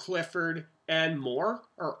 Campbell, Clifford, and Moore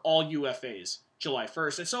are all UFAs July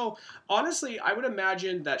 1st. And so, honestly, I would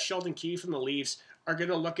imagine that Sheldon Keefe and the Leafs are going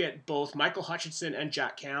to look at both Michael Hutchinson and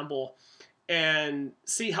Jack Campbell and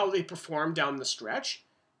see how they perform down the stretch.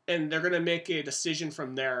 And they're going to make a decision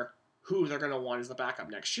from there who they're going to want as the backup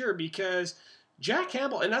next year, because Jack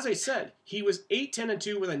Campbell, and as I said, he was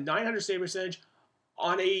 8-10-2 with a .900 save percentage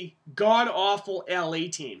on a god-awful LA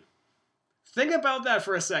team. Think about that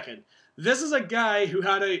for a second. This is a guy who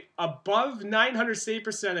had a above .900 save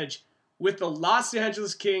percentage with the Los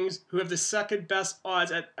Angeles Kings, who have the second best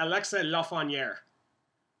odds at Alexis Lafreniere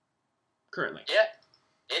currently. Yeah,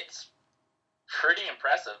 it's pretty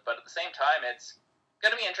impressive, but at the same time, it's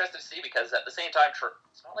going to be interesting to see, because at the same time,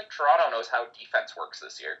 it's not like Toronto knows how defense works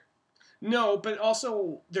this year. No, but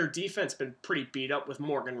also their defense been pretty beat up with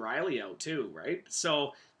Morgan Riley out too, right?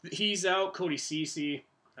 So he's out. Cody Ceci,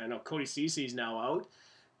 I know Cody Ceci's now out,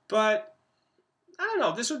 but I don't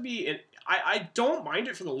know. This would be I don't mind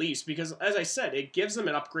it for the Leafs because, as I said, it gives them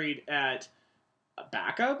an upgrade at a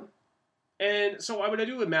backup, and so I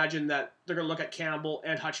do imagine that they're going to look at Campbell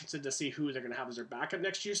and Hutchinson to see who they're going to have as their backup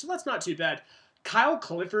next year. So that's not too bad. Kyle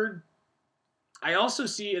Clifford, I also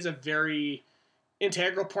see as a very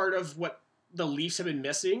integral part of what the Leafs have been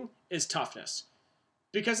missing is toughness.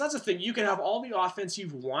 Because that's the thing, you can have all the offense you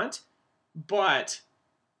want, but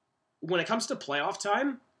when it comes to playoff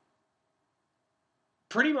time,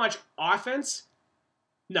 pretty much offense,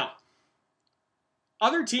 no.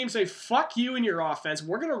 Other teams say, fuck you and your offense,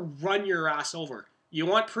 we're going to run your ass over. You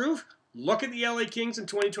want proof? Look at the LA Kings in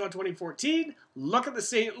 2012-2014. Look at the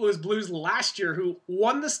St. Louis Blues last year who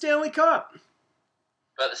won the Stanley Cup.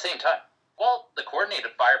 But at the same time, well, the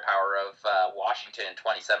coordinated firepower of Washington in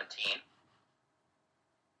 2017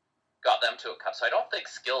 got them to a cup. So I don't think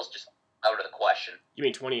skill's just out of the question. You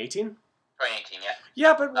mean 2018? 2018, yeah.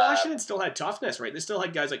 Yeah, but Washington still had toughness, right? They still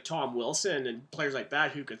had guys like Tom Wilson and players like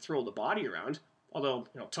that who could throw the body around. Although,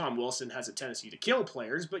 Tom Wilson has a tendency to kill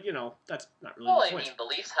players, but, that's not really the point. Well, I mean, the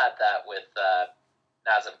Leafs had that with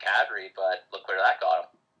Nazem Kadri, but look where that got him.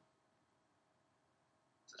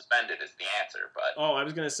 Suspended is the answer, but... Oh, I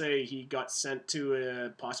was going to say he got sent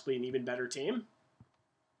to possibly an even better team?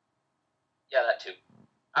 Yeah, that too.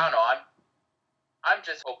 I don't know, I'm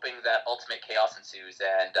just hoping that ultimate chaos ensues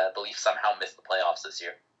and the Leafs somehow miss the playoffs this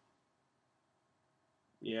year.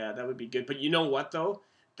 Yeah, that would be good. But you know what, though?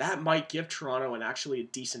 That might give Toronto a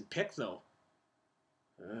decent pick, though.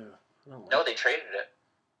 No, they traded it.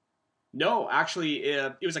 No, actually,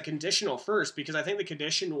 it was a conditional first, because I think the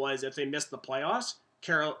condition was if they missed the playoffs,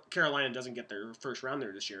 Carolina doesn't get their first round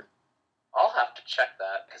there this year. I'll have to check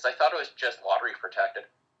that, because I thought it was just lottery protected.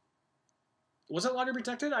 Was it lottery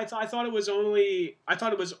protected? I thought it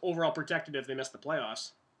was overall protected if they missed the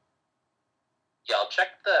playoffs. Yeah, I'll check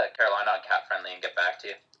the Carolina on Cap Friendly and get back to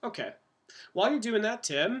you. Okay. While you're doing that,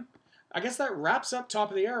 Tim, I guess that wraps up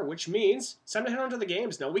Top of the Hour, which means it's time to head on to the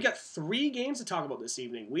games now. We got 3 games to talk about this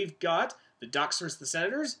evening. We've got the Ducks versus the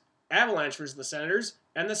Senators, Avalanche versus the Senators,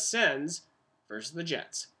 and the Sens versus the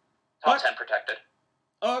Jets. Top 10 protected.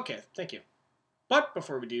 Okay, thank you. But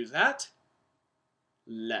before we do that,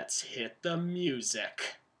 let's hit the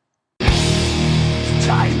music. It's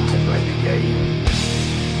time to play the game.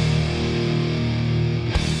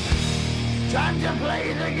 Time to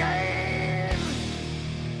play the game.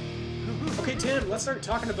 Okay, Tim, let's start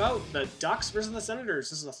talking about the Ducks versus the Senators.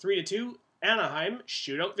 This is a 3-2 Anaheim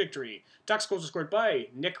shootout victory. Ducks goals were scored by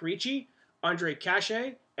Nick Ricci, Andre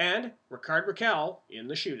Cachet, and Ricard Raquel in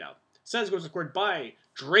the shootout. Sens goals were scored by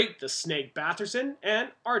Drake the Snake Batherson and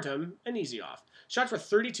Artem Aniziov. Shots were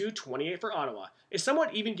 32-28 for Ottawa. A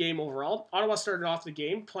somewhat even game overall. Ottawa started off the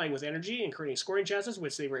game playing with energy and creating scoring chances,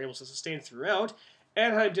 which they were able to sustain throughout.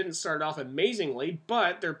 Anaheim didn't start off amazingly,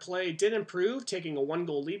 but their play did improve, taking a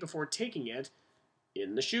 1-goal lead before taking it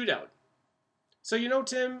in the shootout. So,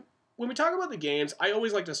 Tim, when we talk about the games, I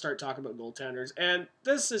always like to start talking about goaltenders, and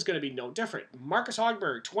this is going to be no different. Marcus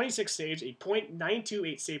Hogberg, 26 saves, a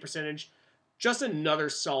 .928 save percentage, just another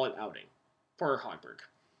solid outing for Hogberg.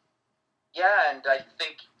 Yeah, and I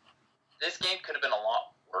think this game could have been a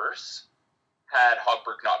lot worse had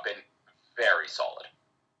Hogberg not been very solid.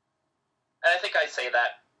 And I think I say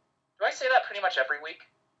that. Do I say that pretty much every week?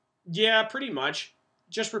 Yeah, pretty much.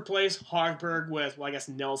 Just replace Hogberg with, well, I guess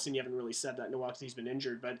Nelson. You haven't really said that in a while because he's been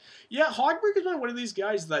injured. But yeah, Hogberg has been one of these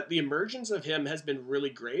guys that the emergence of him has been really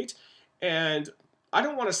great. And I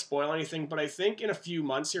don't want to spoil anything, but I think in a few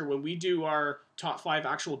months here, when we do our top 5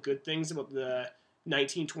 actual good things about the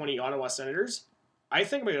 1920 Ottawa Senators, I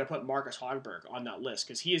think I'm going to put Marcus Hogberg on that list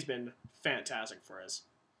because he has been fantastic for us.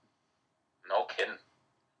 No kidding.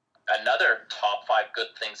 Another top 5 good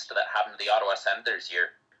things that happened to the Ottawa Senators here.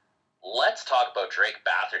 Let's talk about Drake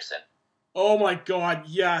Batherson. Oh my God,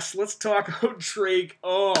 yes. Let's talk about Drake.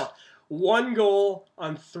 Oh, 1 goal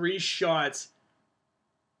on 3 shots.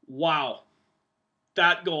 Wow.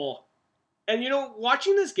 That goal. And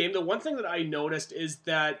watching this game, the one thing that I noticed is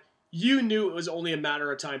that you knew it was only a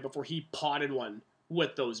matter of time before he potted one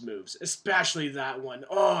with those moves, especially that one.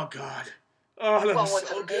 Oh, God. Oh, that was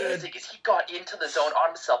so good. What's amazing is he got into the zone on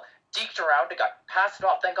himself, deked around it, got passed it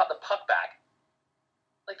off, then got the puck back.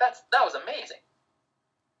 Like, that was amazing.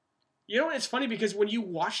 It's funny because when you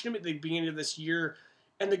watched him at the beginning of this year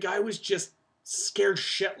and the guy was just scared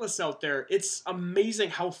shitless out there, it's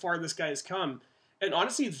amazing how far this guy has come. And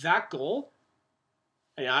honestly, that goal,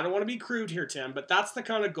 and I don't want to be crude here, Tim, but that's the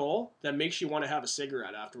kind of goal that makes you want to have a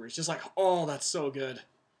cigarette afterwards. Just like, oh, that's so good.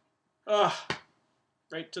 Ugh.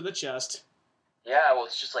 Right to the chest. Yeah, well,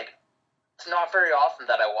 it's just like, it's not very often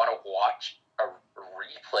that I want to watch a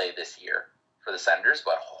replay this year for the Senators,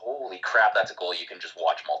 but holy crap, that's a goal you can just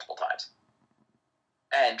watch multiple times.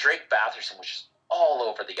 And Drake Batherson was just all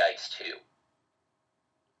over the ice, too.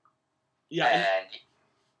 Yeah. And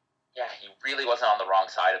yeah, he really wasn't on the wrong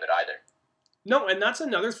side of it either. No, and that's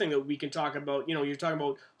another thing that we can talk about. You're talking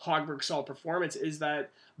about Hogberg's solid performance, is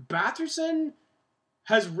that Batherson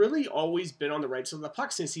has really always been on the right side of the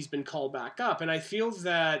puck since he's been called back up. And I feel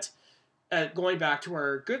that, going back to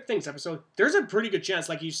our good things episode, there's a pretty good chance,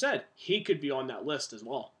 like you said, he could be on that list as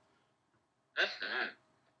well. Mm-hmm.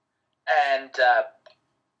 And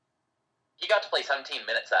he got to play 17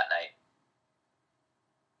 minutes that night.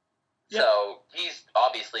 Yep. So he's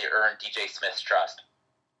obviously earned DJ Smith's trust.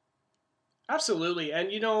 Absolutely. And,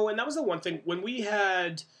 and that was the one thing, when we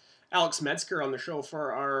had Alex Metzger on the show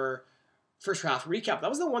for our first half recap, that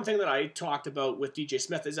was the one thing that I talked about with DJ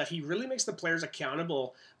Smith, is that he really makes the players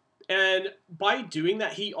accountable. And by doing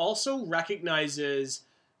that, he also recognizes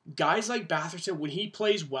guys like Batherson. When he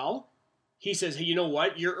plays well, he says, hey, you know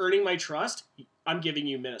what? You're earning my trust. I'm giving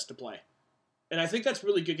you minutes to play. And I think that's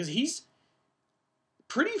really good because he's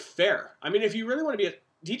pretty fair. I mean, if you really want to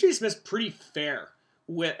be DJ Smith's pretty fair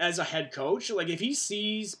as a head coach. Like, if he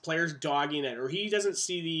sees players dogging it or he doesn't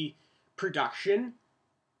see the production,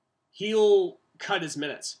 he'll cut his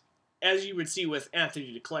minutes, as you would see with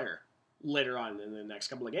Anthony Duclair later on in the next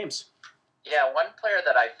couple of games. Yeah, one player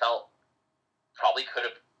that I felt probably could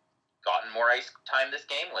have gotten more ice time this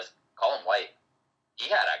game was Colin White. He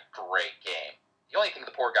had a great game. The only thing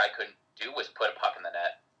the poor guy couldn't do was put a puck in the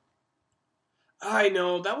net. I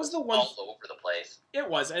know, that was the one. All over the place. It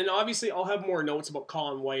was, and obviously I'll have more notes about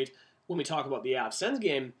Colin White when we talk about the Avs-Sens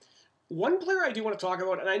game. One player I do want to talk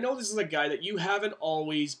about, and I know this is a guy that you haven't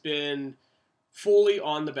always been fully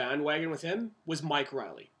on the bandwagon with him, was Mike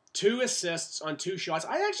Riley. 2 assists on 2 shots.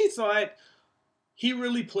 I actually thought he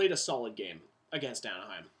really played a solid game against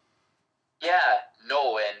Anaheim. Yeah,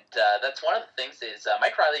 no, and that's one of the things is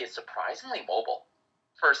Mike Riley is surprisingly mobile.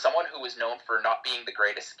 For someone who was known for not being the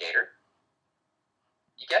greatest skater,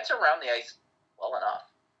 he gets around the ice well enough.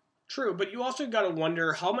 True, but you also got to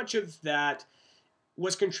wonder how much of that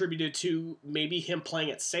was contributed to maybe him playing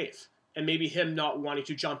it safe and maybe him not wanting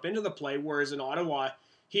to jump into the play, whereas in Ottawa,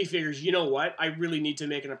 he figures, you know what, I really need to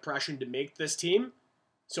make an impression to make this team,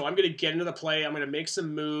 so I'm going to get into the play, I'm going to make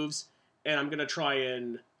some moves, and I'm going to try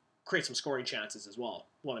and create some scoring chances as well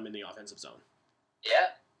when I'm in the offensive zone.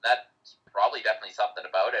 Yeah, that's probably definitely something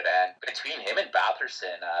about it, and between him and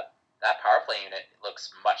Batherson, that power play unit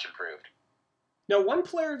looks much improved. Now, one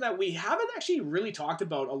player that we haven't actually really talked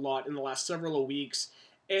about a lot in the last several weeks,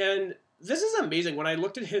 and this is amazing when I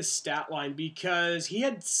looked at his stat line because he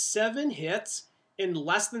had 7 hits in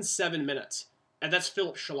less than 7 minutes, and that's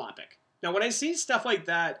Philip Shalapik. Now, when I see stuff like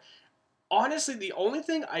that, honestly, the only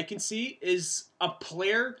thing I can see is a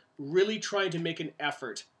player really trying to make an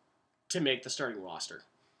effort to make the starting roster.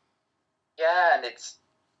 Yeah, and it's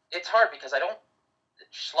hard because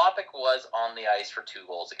Schlopik was on the ice for 2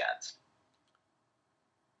 goals against.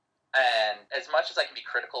 And as much as I can be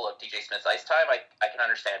critical of DJ Smith's ice time, I can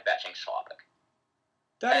understand benching Schlopik.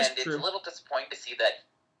 That is and true. It's a little disappointing to see that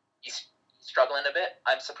he's struggling a bit.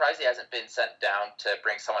 I'm surprised he hasn't been sent down to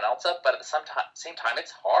bring someone else up, but at the same time,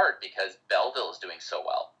 it's hard because Belleville is doing so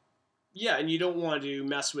well. Yeah, and you don't want to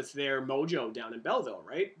mess with their mojo down in Belleville,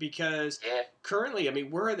 right? Because currently, I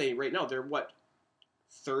mean, where are they right now? They're, what,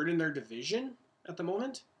 3rd in their division at the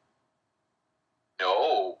moment?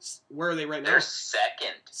 No. Where are they right now? They're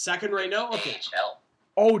 2nd. 2nd right now? Okay. AHL.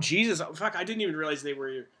 Oh, Jesus. Oh, fuck, I didn't even realize they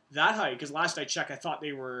were that high, because last I checked, I thought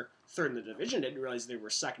they were 3rd in the division. I didn't realize they were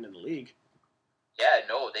 2nd in the league. Yeah,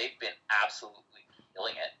 no, they've been absolutely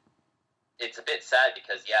killing it. It's a bit sad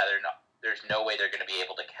because, there's no way they're going to be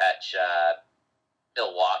able to catch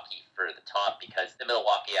Milwaukee for the top because the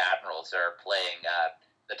Milwaukee Admirals are playing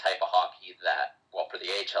the type of hockey that, well, for the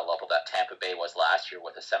AHL level, that Tampa Bay was last year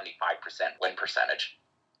with a 75% win percentage.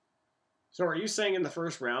 So are you saying in the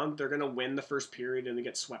first round they're going to win the first period and they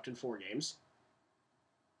get swept in 4 games?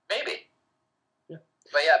 Maybe. Yeah.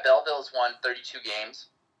 But yeah, Belleville's won 32 games.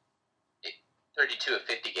 32 of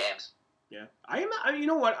 50 games. Yeah. You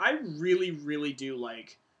know what? I really, really do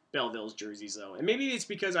like Belleville's jerseys, though. And maybe it's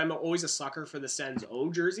because I'm always a sucker for the Sens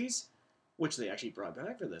O jerseys, which they actually brought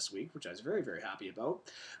back for this week, which I was very, very happy about.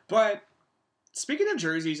 But speaking of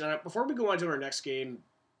jerseys, before we go on to our next game,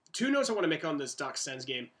 2 notes I want to make on this Ducks Sens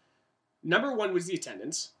game. Number 1 was the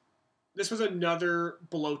attendance. This was another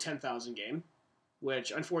below 10,000 game,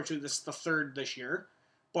 which unfortunately this is the 3rd this year.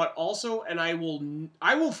 But also, and I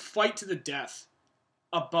will fight to the death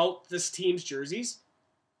about this team's jerseys.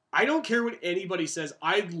 I don't care what anybody says.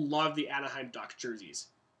 I love the Anaheim Ducks jerseys.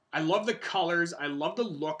 I love the colors. I love the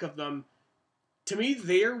look of them. To me,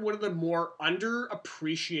 they're one of the more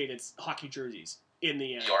underappreciated hockey jerseys in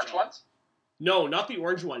the NHL. The orange ones? No, not the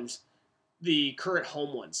orange ones. The current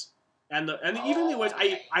home ones. Even the ones,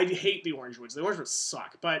 I hate the orange ones. The orange ones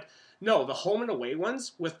suck. But no, the home and away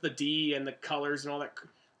ones with the D and the colors and all that,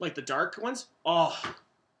 like the dark ones. Oh,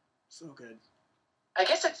 so good. I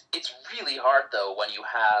guess it's really hard though when you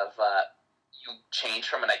have you change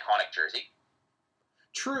from an iconic jersey.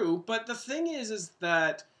 True, but the thing is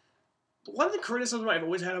that one of the criticisms I've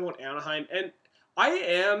always had about Anaheim, and I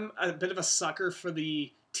am a bit of a sucker for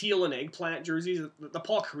the teal and eggplant jerseys, the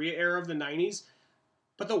Paul Kariya era of the 90s.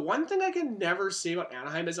 But the one thing I can never say about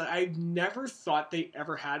Anaheim is that I've never thought they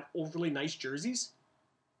ever had overly nice jerseys.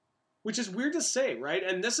 Which is weird to say, right?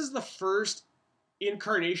 And this is the first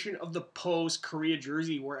incarnation of the post-Kariya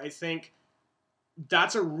jersey where I think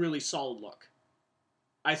that's a really solid look.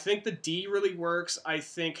 I think the D really works. I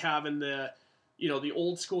think having the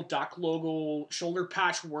old school Duck logo shoulder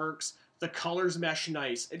patch works. The colors mesh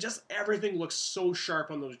nice. Everything looks so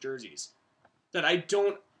sharp on those jerseys that I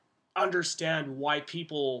don't understand why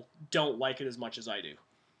people don't like it as much as I do.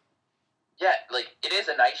 Yeah, like it is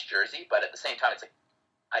a nice jersey, but at the same time, it's like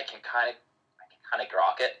I can kind of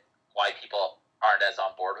grok it why people aren't as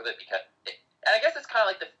on board with it and I guess it's kind of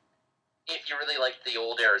like if you really like the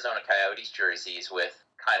old Arizona Coyotes jerseys with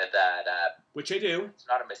kind of that which I do. It's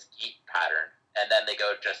not a mesquite pattern, and then they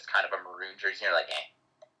go just kind of a maroon jersey, and you're like, eh.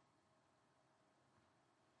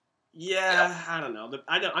 Yeah, I don't know.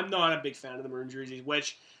 I'm not a big fan of the maroon jerseys,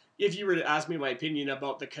 which, if you were to ask me my opinion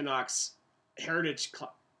about the Canucks Heritage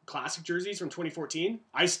Classic jerseys from 2014,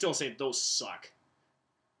 I still say those suck.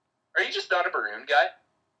 Are you just not a maroon guy?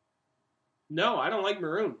 No, I don't like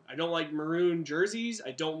maroon. I don't like maroon jerseys.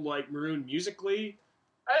 I don't like maroon musically.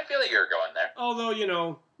 I feel like you're going there. Although,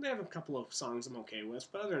 they have a couple of songs I'm okay with.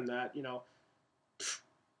 But other than that,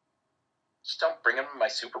 Just don't bring them to my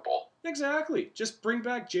Super Bowl. Exactly. Just bring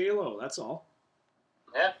back J-Lo. That's all.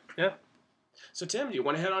 Yeah. So, Tim, do you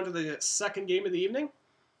want to head on to the second game of the evening?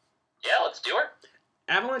 Yeah, let's do it.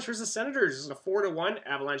 Avalanche versus Senators. This is a 4-1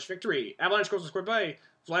 Avalanche victory. Avalanche goals were scored by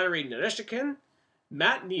Vladimir Nereshkin,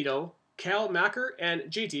 Matt Nito, Cal Macker, and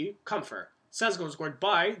JT Comfer. Sens goals were scored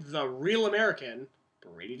by the real American,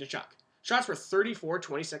 Brady Tkachuk. Shots were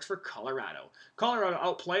 34-26 for Colorado. Colorado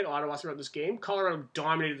outplayed Ottawa throughout this game. Colorado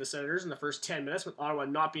dominated the Senators in the first 10 minutes, with Ottawa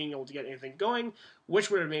not being able to get anything going,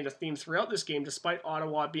 which would have remained a theme throughout this game, despite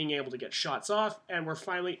Ottawa being able to get shots off and were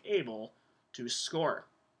finally able to score.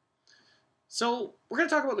 So, we're going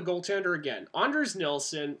to talk about the goaltender again. Anders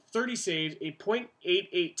Nilsson, 30 saves, a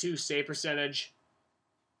 .882 save percentage.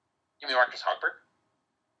 You mean Marcus Hogberg?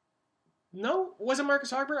 No, wasn't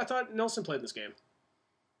Marcus Hogberg? I thought Nilsson played this game.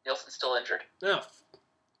 Nilsson's still injured. Oh.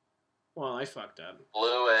 Well, I fucked up.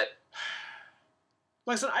 Blew it.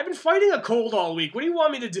 Listen, I've been fighting a cold all week. What do you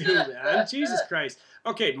want me to do, man? Jesus Christ.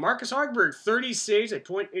 Okay, Marcus Hogberg, 30 saves, a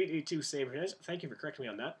 .882 save percentage. Thank you for correcting me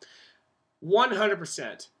on that.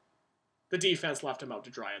 100%. The defense left him out to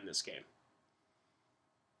dry in this game.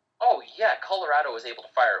 Oh, yeah, Colorado was able to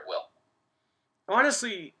fire at will.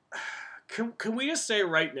 Honestly, can we just say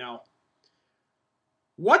right now,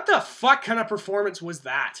 what the fuck kind of performance was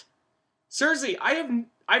that? Seriously,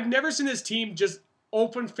 I've never seen this team just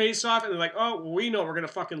open face off and they're like, oh, we know we're going to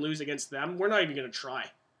fucking lose against them. We're not even going to try.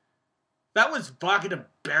 That was fucking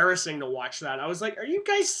embarrassing to watch that. I was like, are you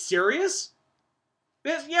guys serious?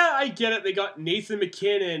 Yeah, I get it. They got Nathan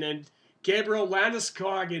McKinnon and Gabriel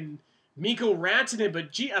Landeskog and Mikko Rantanen,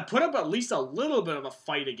 but gee, I put up at least a little bit of a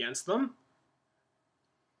fight against them.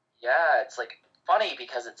 Yeah, it's like funny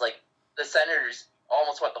because it's like the Senators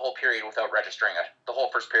almost went the whole period without registering the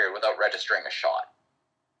whole first period without registering a shot.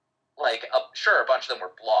 Like, sure, a bunch of them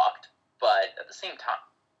were blocked, but at the same time,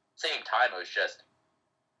 it was just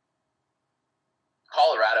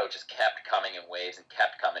Colorado just kept coming in waves and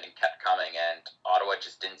kept coming, and Ottawa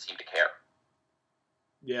just didn't seem to care.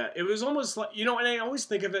 Yeah, it was almost like, and I always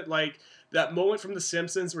think of it like that moment from The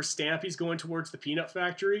Simpsons where Stampy's going towards the peanut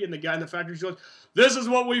factory, and the guy in the factory goes, "This is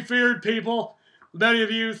what we feared, people. Many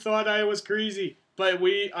of you thought I was crazy, but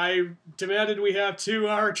I demanded we have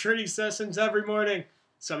 2-hour training sessions every morning.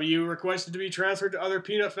 Some of you requested to be transferred to other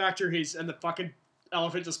peanut factories," and the fucking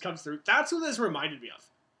elephant just comes through. That's what this reminded me of.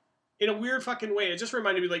 In a weird fucking way. It just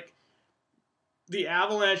reminded me, like, the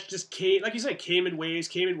Avalanche just came, like you said, came in waves.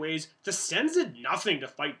 The Sens did nothing to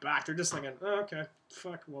fight back. They're just like, oh, okay,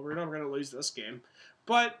 fuck, well, we're not going to lose this game.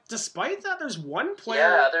 But despite that, there's one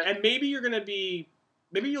player, and maybe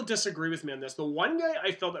you'll disagree with me on this. The one guy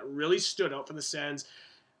I felt that really stood out for the Sens,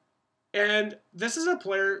 and this is a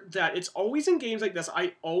player that it's always in games like this,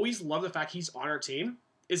 I always love the fact he's on our team,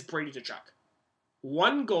 is Brady Tkachuk.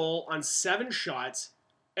 1 goal on 7 shots,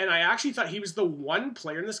 and I actually thought he was the one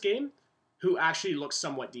player in this game who actually looked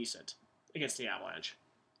somewhat decent against the Avalanche.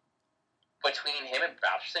 Between him and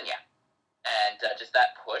Batherson, yeah. And just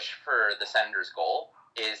that push for the Senators' goal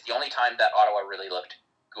is the only time that Ottawa really looked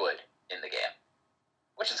good in the game.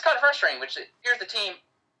 Which is kind of frustrating, here's the team,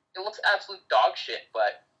 it looks absolute dog shit,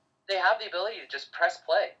 but they have the ability to just press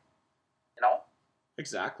play,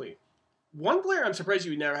 Exactly. One player I'm surprised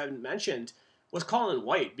you never haven't mentioned was Colin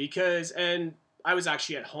White, and I was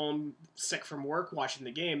actually at home sick from work watching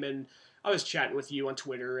the game, and I was chatting with you on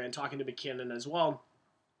Twitter and talking to McKinnon as well.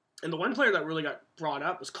 And the one player that really got brought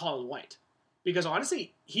up was Colin White. Because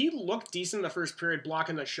honestly, he looked decent in the first period,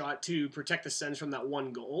 blocking the shot to protect the Sens from that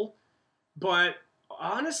 1 goal. But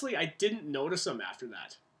honestly, I didn't notice him after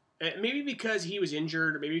that. Maybe because he was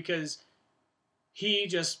injured, or maybe because he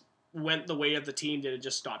just went the way of the team and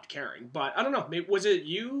just stopped caring. But I don't know. Was it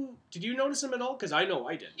you? Did you notice him at all? Because I know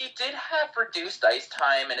I did. He did have reduced ice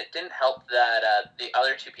time, and it didn't help that the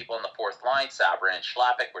other 2 people on the fourth line, Sabrin and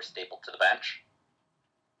Schlappick, were stapled to the bench.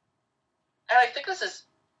 And I think this is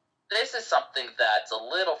something that's a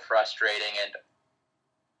little frustrating, and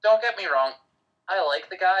don't get me wrong, I like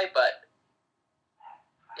the guy, but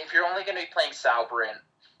if you're only going to be playing Sabrin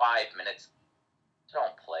 5 minutes,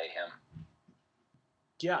 don't play him.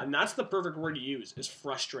 Yeah, and that's the perfect word to use, is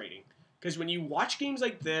frustrating. Because when you watch games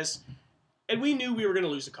like this, and we knew we were going to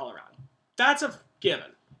lose to Colorado. That's a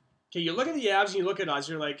given. Okay, you look at the Avs and you look at us,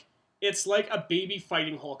 you're like, it's like a baby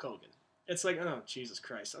fighting Hulk Hogan. It's like, oh, Jesus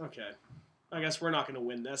Christ, okay. I guess we're not going to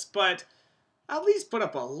win this, but at least put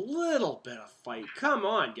up a little bit of fight. Come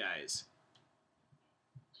on, guys.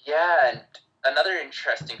 Yeah, and another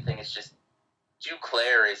interesting thing is just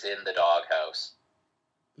Duclair is in the doghouse.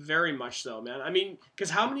 Very much so, man. I mean, because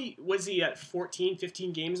how many, was he at 14,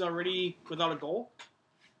 15 games already without a goal?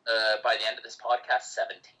 By the end of this podcast,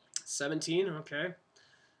 17. 17? Okay.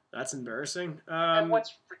 That's embarrassing. And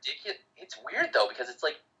what's ridiculous, it's weird though, because it's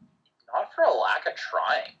like, not for a lack of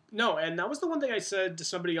trying. No, and that was the one thing I said to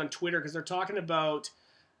somebody on Twitter, because they're talking about,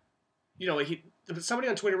 somebody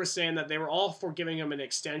on Twitter was saying that they were all for giving him an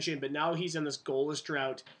extension, but now he's in this goalless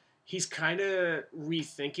drought. He's kind of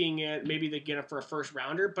rethinking it. Maybe they get him for a first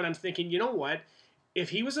rounder, but I'm thinking, you know what? If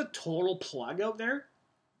he was a total plug out there,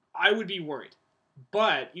 I would be worried.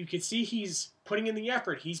 But you can see he's putting in the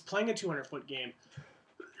effort. He's playing a 200-foot game.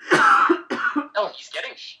 No, he's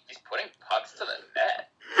putting pucks to the net.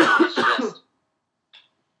 It's just,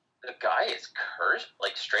 the guy is cursed,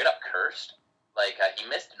 like straight up cursed. Like, he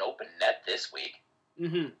missed an open net this week.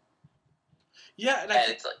 Mm-hmm. Yeah, and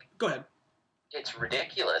it's like, go ahead. It's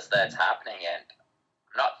ridiculous that it's happening, and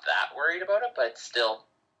I'm not that worried about it, but still,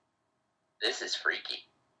 this is freaky.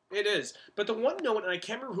 It is. But the one note, and I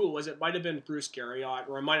can't remember who it was, it might have been Bruce Garriott,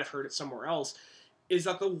 or I might have heard it somewhere else, is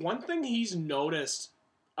that the one thing he's noticed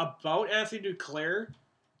about Anthony Duclair,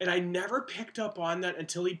 and I never picked up on that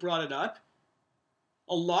until he brought it up,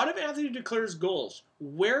 a lot of Anthony Duclair's goals,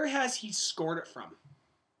 where has he scored it from?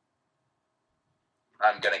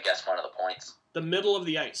 I'm going to guess one of the points. The middle of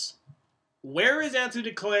the ice. Where is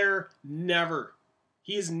Anthony Duclair? Never.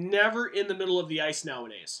 He is never in the middle of the ice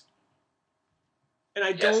nowadays. And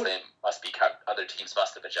I don't... They must be... Other teams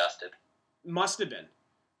must have adjusted. Must have been.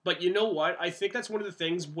 But you know what? I think that's one of the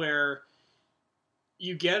things where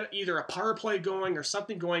you get either a power play going or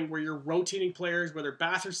something going where you're rotating players, whether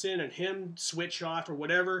Batherson and him switch off or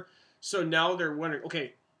whatever. So now they're wondering,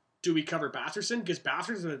 okay, do we cover Batherson? Because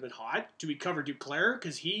Batherson has been hot. Do we cover Duclair?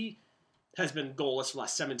 Because he has been goalless for the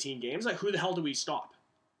last 17 games. Like, who the hell do we stop?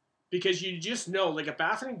 Because you just know, like, if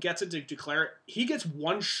Batherson gets it to Duclair, he gets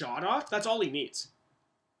one shot off. That's all he needs.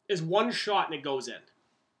 Is one shot and it goes in.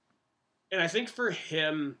 And I think for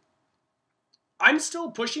him, I'm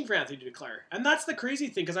still pushing for Anthony Duclair. And that's the crazy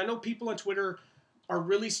thing, because I know people on Twitter are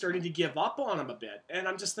really starting to give up on him a bit. And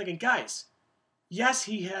I'm just thinking, guys, yes,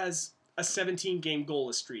 he has a 17-game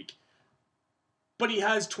goalless streak. But he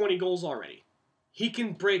has 20 goals already. He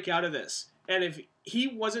can break out of this. And if he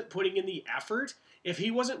wasn't putting in the effort, if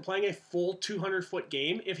he wasn't playing a full 200-foot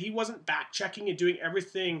game, if he wasn't back-checking and doing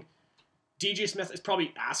everything DJ Smith is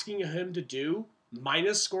probably asking him to do,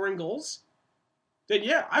 minus scoring goals, then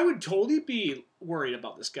yeah, I would totally be worried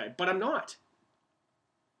about this guy. But I'm not.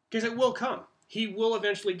 Because it will come. He will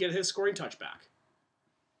eventually get his scoring touch back.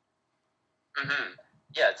 Mm-hmm.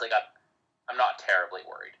 Yeah, it's like I'm not terribly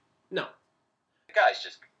worried. No. The guy's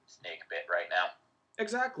just snake bit right now.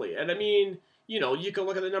 Exactly. And I mean, you know, you can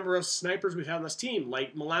look at the number of snipers we've had on this team,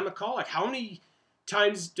 like Milan McCulloch. How many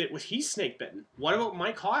times was he snake bitten? What about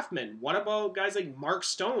Mike Hoffman? What about guys like Mark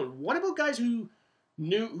Stone? What about guys who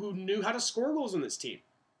knew how to score goals in this team?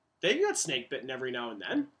 They got snake bitten every now and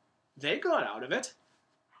then. They got out of it.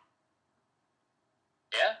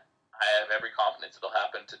 Yeah, I have every confidence it'll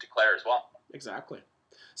happen to Duclair as well. Exactly.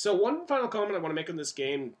 So one final comment I want to make on this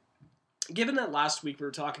game, given that last week we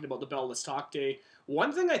were talking about the Bell Let's Talk Day,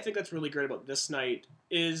 one thing I think that's really great about this night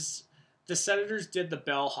is the Senators did the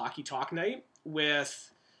Bell Hockey Talk Night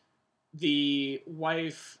with the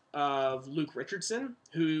wife of Luke Richardson,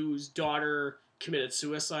 whose daughter committed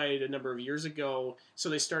suicide a number of years ago. So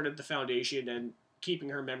they started the foundation and keeping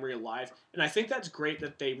her memory alive. And I think that's great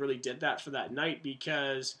that they really did that for that night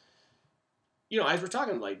because, you know, as we're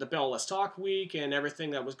talking like the Bell Let's Talk week and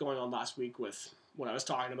everything that was going on last week with what I was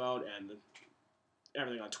talking about and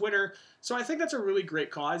everything on Twitter. So I think that's a really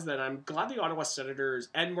great cause that I'm glad the Ottawa Senators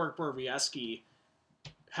and Mark Borowiecki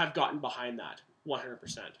have gotten behind that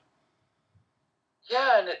 100%.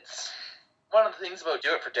 Yeah, and it's one of the things about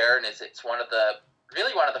Do It for Darren is it's one of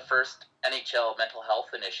the first NHL mental health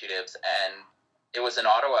initiatives, and it was an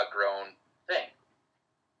Ottawa-grown thing.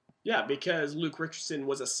 Yeah, because Luke Richardson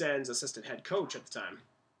was a Sens assistant head coach at the time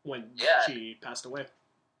when she passed away.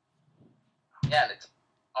 Yeah, and it's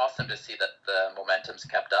awesome to see that the momentum's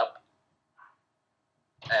kept up.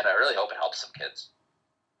 And I really hope it helps some kids.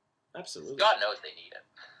 Absolutely. God knows they need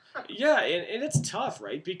it. Yeah, and it's tough,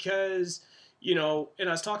 right? Because, you know, and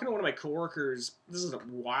I was talking to one of my coworkers, this is a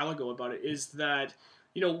while ago about it, is that,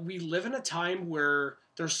 you know, we live in a time where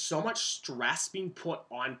there's so much stress being put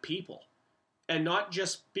on people. And not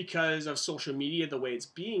just because of social media, the way it's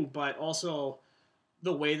being, but also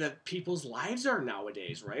the way that people's lives are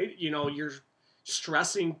nowadays, right? You know, you're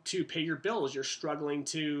stressing to pay your bills, you're struggling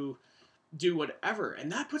to do whatever.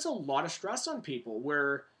 And that puts a lot of stress on people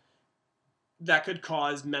where that could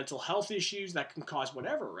cause mental health issues, that can cause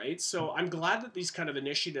whatever, right? So I'm glad that these kind of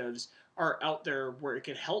initiatives are out there where it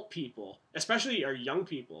can help people, especially our young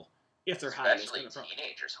people, if they're having this kind of problem.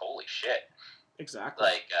 Teenagers, holy shit. Exactly.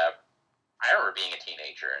 Like, I remember being a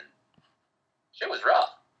teenager and shit was rough.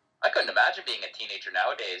 I couldn't imagine being a teenager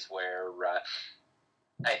nowadays where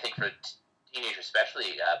I think for teenagers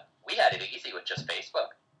especially, we had it easy with just Facebook.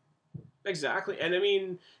 Exactly. And I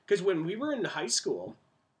mean, because when we were in high school,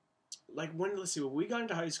 like when we got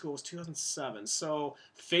into high school was 2007. So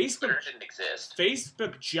Facebook didn't exist.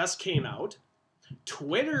 Facebook just came out.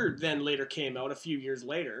 Twitter then later came out a few years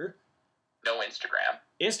later. No Instagram.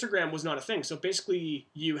 Instagram was not a thing. So basically,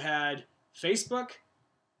 you had Facebook,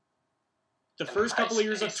 the first couple of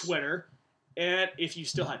years of Twitter, and if you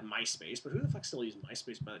still had MySpace, but who the fuck still used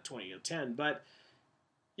MySpace by 2010? But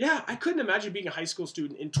yeah, I couldn't imagine being a high school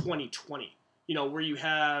student in 2020, where you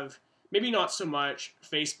have maybe not so much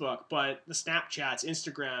Facebook, but the Snapchats,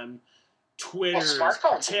 Instagram, Twitter,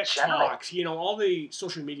 smartphones TikTok, all the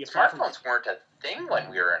social media platforms. Smartphones weren't a thing when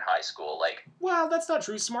we were in high school. Well, that's not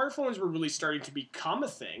true. Smartphones were really starting to become a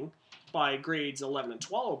thing by grades 11 and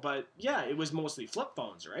 12, but yeah, it was mostly flip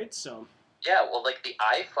phones, right? So yeah, well, the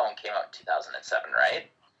iPhone came out in 2007, right?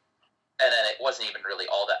 And then it wasn't even really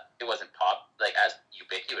all that. It wasn't as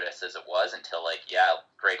ubiquitous as it was until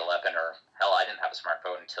grade 11, or hell, I didn't have a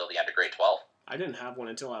smartphone until the end of grade 12. I didn't have one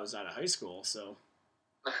until I was out of high school, so.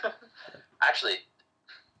 Actually,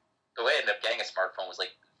 the way I ended up getting a smartphone was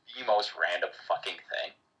the most random fucking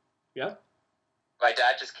thing. Yeah. My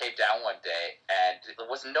dad just came down one day, and there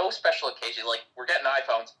was no special occasion. We're getting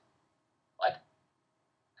iPhones. What?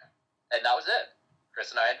 And that was it.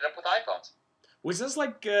 Chris and I ended up with iPhones. Was this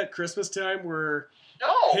Christmas time where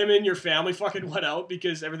No. him and your family fucking went out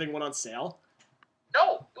because everything went on sale?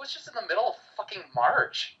 No, it was just in the middle of fucking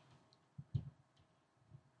March.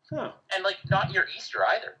 Huh. And not near Easter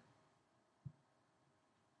either.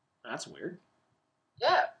 That's weird.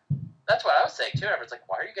 Yeah. That's what I was saying too. Everyone's like,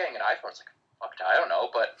 why are you getting an iPhone? It's fuck, I don't know,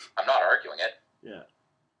 but I'm not arguing it. Yeah.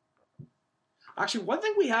 Actually, one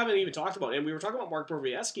thing we haven't even talked about, and we were talking about Mark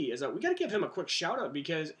Borowiecki, is that we got to give him a quick shout out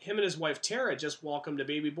because him and his wife Tara just welcomed a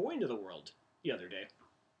baby boy into the world the other day.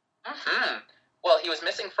 Mm-hmm. Well, he was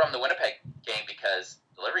missing from the Winnipeg game because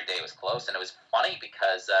delivery day was close, and it was funny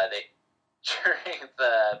because during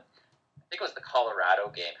I think it was the Colorado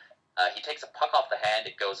game, he takes a puck off the hand,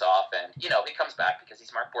 it goes off, and he comes back because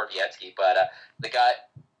he's Mark Borowiecki, but the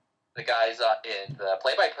guys in the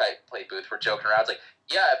play-by-play booth were joking around. It's like,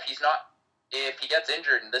 yeah, if he gets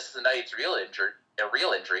injured and this is the night it's a real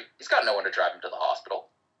injury, he's got no one to drive him to the hospital.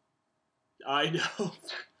 I know.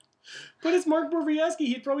 But it's Mark Borowiecki.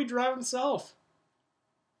 He'd probably drive himself.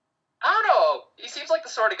 I don't know. He seems like the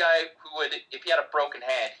sort of guy who would, if he had a broken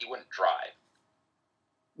hand, he wouldn't drive.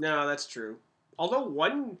 No, that's true. Although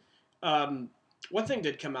one thing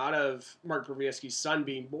did come out of Mark Borowiecki's son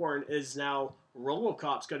being born is now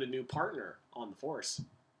RoboCop's got a new partner on the force.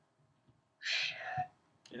 Shit.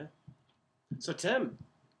 Yeah. So, Tim,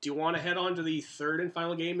 do you want to head on to the third and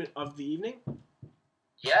final game of the evening?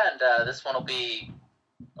 Yeah, and this one will be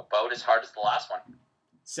about as hard as the last one.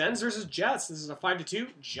 Sens versus Jets. This is a 5-2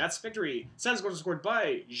 Jets victory. Sens goals scored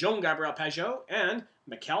by Jean-Gabriel Pageau and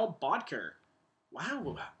Mikkel Boedker.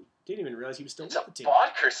 Wow. Didn't even realize he was still with the team.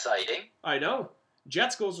 It's a Boedker sighting. I know.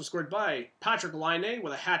 Jets goals were scored by Patrick Laine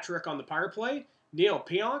with a hat trick on the power play, Neil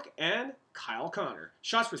Pionk, and Kyle Connor.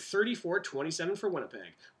 Shots were 34-27 for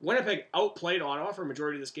Winnipeg. Winnipeg outplayed Ottawa for a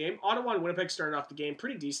majority of this game. Ottawa and Winnipeg started off the game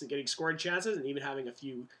pretty decent, getting scoring chances and even having a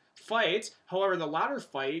few fights. However, the latter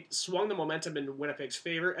fight swung the momentum in Winnipeg's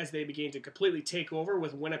favor as they began to completely take over,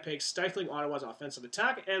 with Winnipeg stifling Ottawa's offensive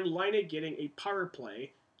attack and Laine getting a power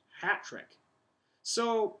play hat trick.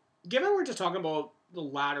 So, given we're just talking about the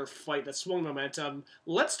latter fight that swung momentum,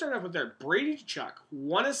 let's start off with their Brady Tkachuk.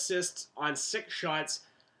 1 assist on 6 shots.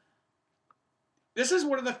 This is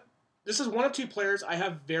one of 2 players I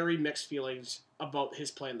have very mixed feelings about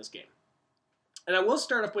his play in this game. And I will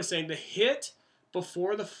start off by saying the hit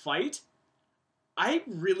before the fight, I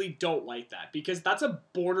really don't like that because that's a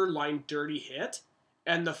borderline dirty hit,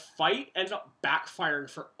 and the fight ended up backfiring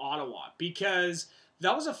for Ottawa because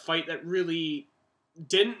that was a fight that really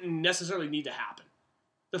didn't necessarily need to happen.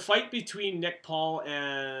 The fight between Nick Paul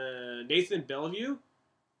and Nathan Bellevue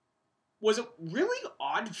was a really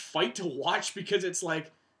odd fight to watch because it's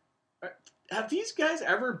like, have these guys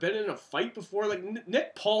ever been in a fight before? Like,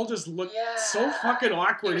 Nick Paul just looked so fucking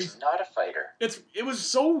awkward. He's not a fighter. It was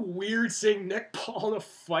so weird seeing Nick Paul in a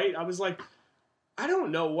fight. I was like, I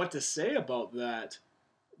don't know what to say about that.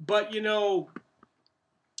 But, it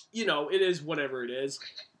is whatever it is.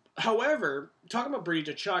 However, talking about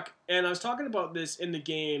Brady Tkachuk, and I was talking about this in the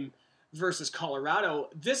game versus Colorado,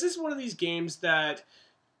 this is one of these games that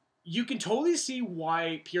you can totally see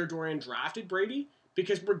why Pierre Dorion drafted Brady,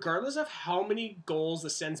 because regardless of how many goals the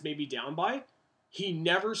Sens may be down by, he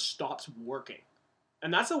never stops working.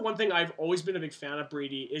 And that's the one thing I've always been a big fan of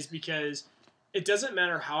Brady, is because it doesn't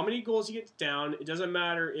matter how many goals he gets down, it doesn't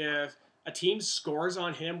matter if a team scores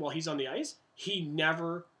on him while he's on the ice, he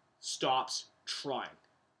never stops trying.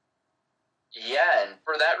 Yeah, and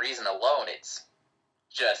for that reason alone, it's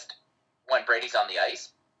just when Brady's on the ice,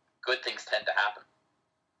 good things tend to happen.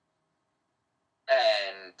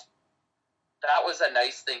 that was a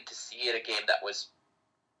nice thing to see in a game that was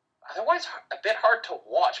otherwise a bit hard to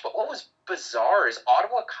watch. But what was bizarre is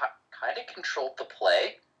Ottawa kind of controlled the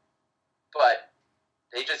play, but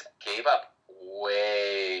they just gave up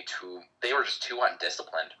way too... They were just too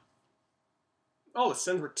undisciplined. Oh, the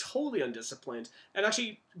Sens were totally undisciplined. And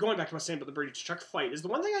actually, going back to what I was saying about the Brady Tkachuk fight, is the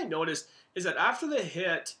one thing I noticed is that after the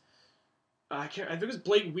hit, I think it was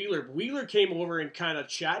Blake Wheeler. Wheeler came over and kind of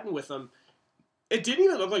chatting with him. It didn't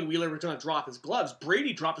even look like Wheeler was going to drop his gloves.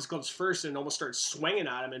 Brady dropped his gloves first and almost started swinging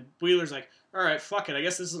at him. And Wheeler's like, all right, fuck it. I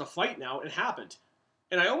guess this is a fight now. It happened.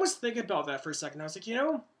 And I almost think about that for a second. I was like,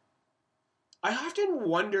 I often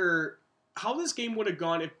wonder how this game would have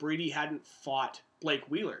gone if Brady hadn't fought Blake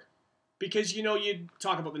Wheeler. Because, you'd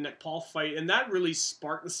talk about the Nick Paul fight, and that really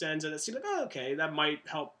sparked the Sens, and it seemed like, oh, okay, that might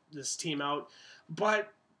help this team out.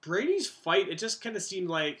 But Brady's fight, it just kind of seemed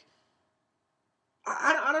like,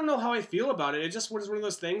 I don't know how I feel about it. It just was one of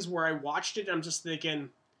those things where I watched it, and I'm just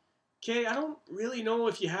thinking, okay, I don't really know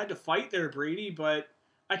if you had to fight there, Brady, but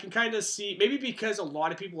I can kind of see, maybe because a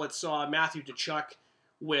lot of people had saw Matthew Tkachuk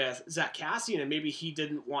with Zach Kassian, and maybe he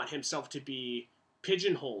didn't want himself to be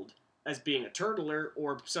pigeonholed as being a turtler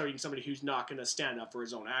or somebody who's not going to stand up for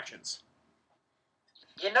his own actions.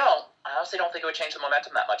 I honestly don't think it would change the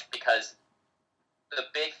momentum that much, because the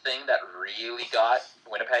big thing that really got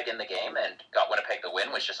Winnipeg in the game and got Winnipeg the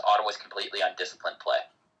win was just Ottawa's completely undisciplined play.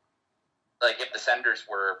 Like, if the Senators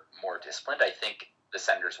were more disciplined, I think the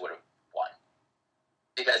Senators would have won.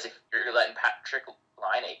 Because if you're letting Patrick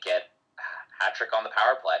Laine get a hat trick on the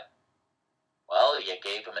power play, well, you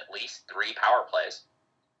gave him at least 3 power plays.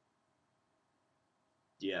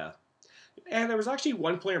 Yeah. And there was actually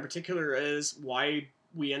one player in particular is why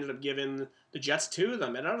we ended up giving the Jets 2 of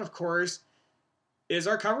them. And that, of course, is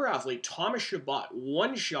our cover athlete, Thomas Chabot.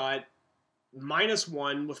 1 shot,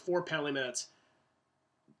 -1 with 4 penalty minutes.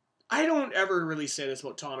 I don't ever really say this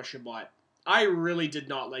about Thomas Chabot. I really did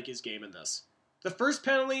not like his game in this. The first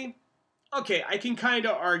penalty, okay, I can kind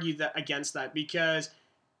of argue that against that, because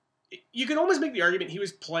you can almost make the argument he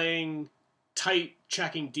was playing tight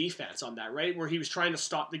checking defense on that, right? Where he was trying to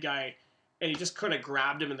stop the guy and he just kind of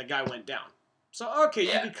grabbed him and the guy went down. So, okay,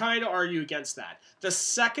 Yeah. You can kind of argue against that. The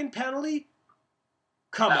second penalty?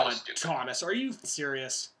 Come on, Thomas. Are you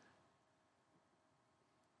serious?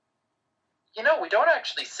 We don't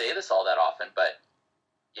actually say this all that often, but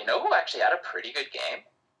who actually had a pretty good game?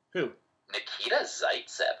 Who? Nikita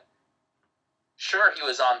Zaitsev. Sure, he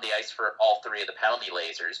was on the ice for all 3 of the penalty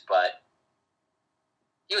lasers, but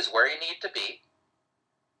he was where he needed to be.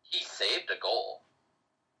 He saved a goal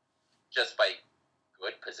just by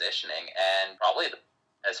good positioning, and probably,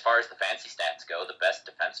 as far as the fancy stats go, the best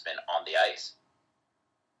defenseman on the ice.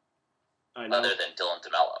 I know. Other than Dylan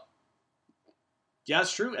DeMello. Yeah,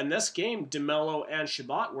 it's true. And this game, DeMello and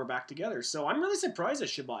Chabot were back together. So I'm really surprised that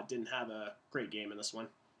Chabot didn't have a great game in this one.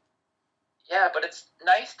 Yeah, but it's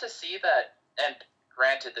nice to see that, and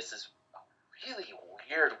granted, this is a really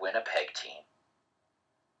weird Winnipeg team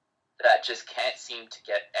that just can't seem to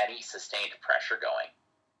get any sustained pressure going.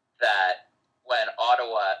 That when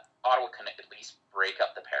Ottawa can at least break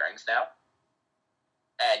up the pairings now,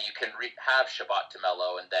 and you can have Chabot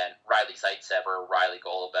DeMello, and then Riley Zaitsev or Riley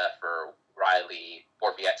Golubev or Riley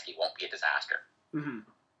Borowiecki won't be a disaster. Mm-hmm.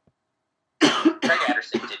 Craig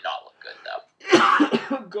Anderson did not look good, though.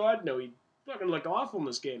 Oh, God, no. He fucking looked awful in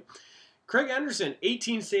this game. Craig Anderson,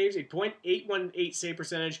 18 saves, a .818 save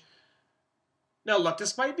percentage. Now, look,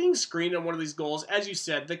 despite being screened on one of these goals, as you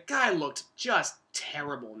said, the guy looked just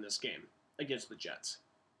terrible in this game against the Jets.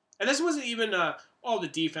 And this wasn't even, the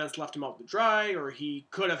defense left him out to dry, or he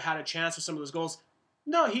could have had a chance with some of those goals.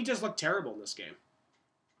 No, he just looked terrible in this game.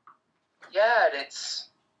 Yeah, and it's,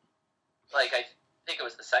 I think it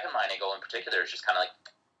was the second line goal in particular, it's just kind of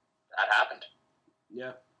that happened.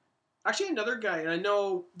 Yeah. Actually, another guy, and I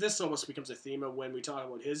know this almost becomes a theme of when we talk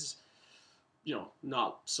about his,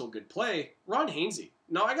 not so good play, Ron Hainsey.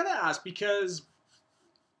 Now, I got to ask, because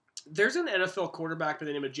there's an NFL quarterback by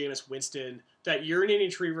the name of Jameis Winston that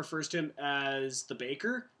Urinating Tree refers to him as the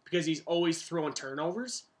Baker because he's always throwing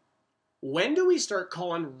turnovers. When do we start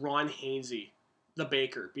calling Ron Hainsey the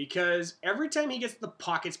Baker? Because every time he gets the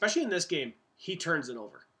pocket, especially in this game, he turns it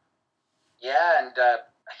over. Yeah, and I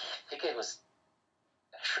think it was,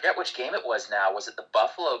 I forget which game it was now. Was it the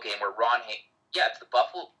Buffalo game where it's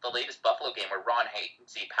the latest Buffalo game where Ron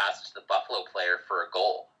Hainsey passes to the Buffalo player for a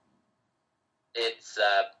goal. It's,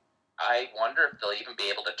 I wonder if they'll even be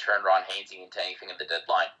able to turn Ron Hainsey into anything at the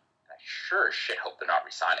deadline. I sure as shit hope they're not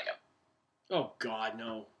re-signing him. Oh, God,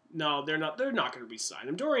 no. No, they're not. They're not going to re-sign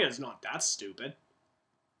him. Dorian's not that stupid.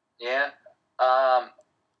 Yeah. I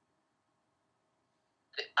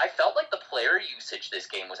felt like the player usage this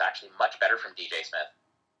game was actually much better from DJ Smith.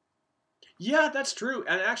 Yeah, that's true.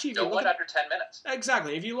 And actually, if you No look one at, under 10 minutes.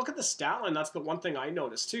 exactly, if you look at the stat line, that's the one thing I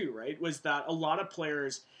noticed too, right? Was that a lot of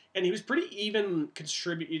players, and he was pretty even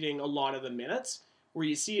contributing a lot of the minutes, where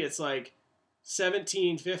you see it's like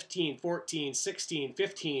 17, 15, 14, 16,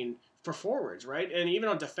 15 for forwards, right? And even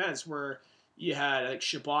on defense, where you had, like,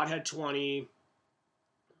 Shabbat had 20.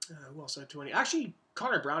 Who else had 20? Actually,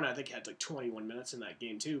 Connor Brown, I think, had like 21 minutes in that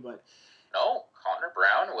game too, but... No, Connor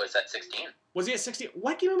Brown was at 16. Was he at 16?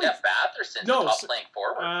 What game am I... Yeah, Batherson's the top playing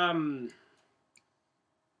forward.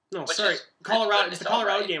 No, Which sorry. is Colorado. good It's in the its own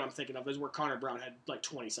Colorado right. game I'm thinking of, is where Connor Brown had like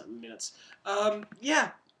 20-something minutes.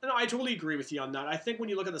 Yeah, no, I totally agree with you on that. I think when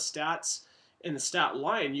you look at the stats in the stat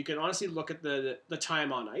line, you can honestly look at the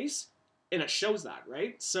time on ice, and it shows that,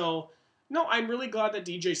 right? So, no, I'm really glad that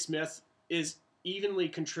DJ Smith is evenly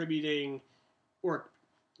contributing, or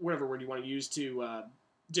whatever word you want to use, to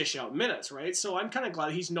dish out minutes, right? So I'm kind of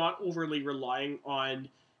glad he's not overly relying on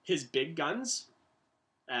his big guns,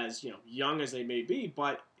 as, you know, young as they may be,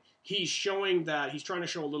 but he's showing that he's trying to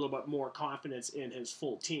show a little bit more confidence in his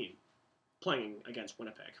full team playing against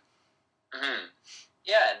Winnipeg. Mm-hmm.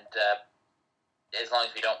 Yeah, and as long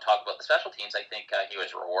as we don't talk about the special teams, I think he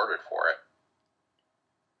was rewarded for it.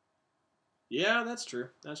 Yeah, that's true.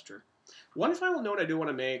 That's true. One final note I do want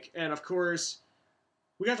to make, and of course,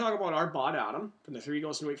 we got to talk about our bot Adam from the 3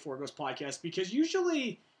 Goals and Wait 4 Goals podcast, because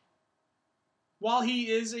usually, while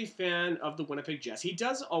he is a fan of the Winnipeg Jets, he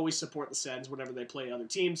does always support the Sens whenever they play other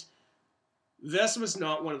teams. This was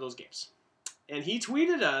not one of those games. And he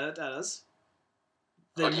tweeted at us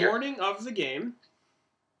the morning of the game,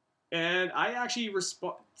 and I actually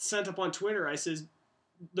sent up on Twitter, I says,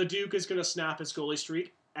 the Duke is going to snap his goalie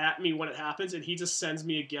streak at me when it happens, and he just sends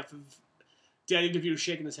me a gif of Danny DeVito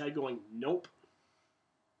shaking his head going, nope.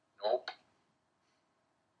 Nope.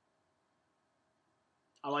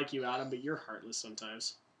 I like you, Adam, but you're heartless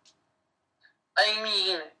sometimes. I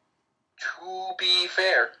mean, to be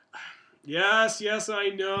fair. Yes, I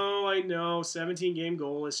know. 17-game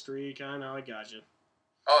goalless streak. I know, I got you.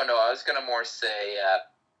 Oh, no, I was going to more say,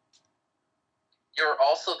 you're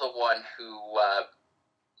also the one who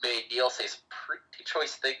made Neil say some pretty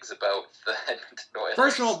choice things about the Edmonton Oilers.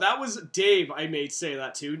 First of all, that was Dave I made say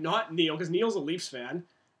that to, not Neil, because Neil's a Leafs fan,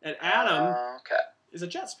 and Adam is a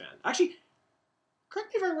Jets fan. Actually,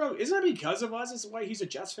 correct me if I'm wrong, isn't it because of us is why he's a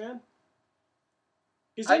Jets fan?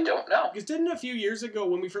 I don't know. Because didn't a few years ago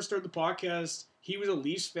when we first started the podcast, he was a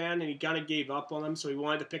Leafs fan and he kind of gave up on them, so he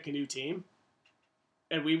wanted to pick a new team?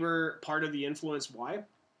 And we were part of the influence why?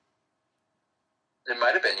 It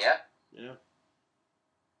might have been, yeah. Yeah.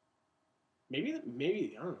 Maybe,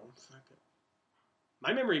 I don't know.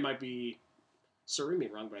 My memory might be serving me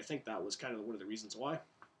wrong, but I think that was kind of one of the reasons why.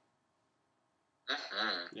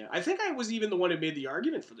 Mm-hmm. Yeah, I think I was even the one who made the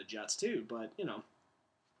argument for the Jets too, but, you know,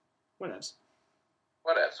 whatevs.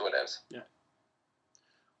 Whatevs. Yeah.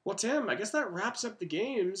 Well, Tim, I guess that wraps up the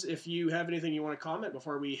games. If you have anything you want to comment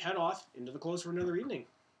before we head off into the close for another evening.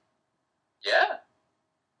 Yeah.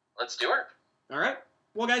 Let's do it. All right.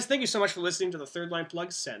 Well, guys, thank you so much for listening to the Third Line Plug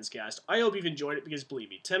Senscast. I hope you've enjoyed it because, believe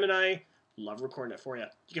me, Tim and I love recording it for you.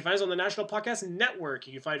 You can find us on the National Podcast Network.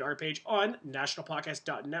 You can find our page on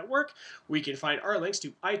nationalpodcast.network, where you can find our links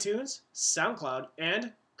to iTunes, SoundCloud,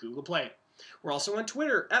 and Google Play. We're also on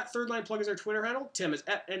Twitter. At Third Line Plug is our Twitter handle. Tim is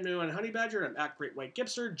at N1HoneyBadger, and I'm at Great White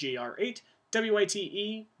Gipster, GR8,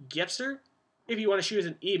 WITE, Gipster. If you want to shoot us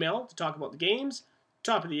an email to talk about the games,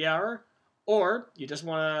 top of the hour, or you just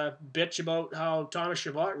want to bitch about how Thomas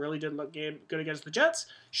Chabot really didn't look good against the Jets,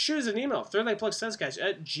 shoot us an email,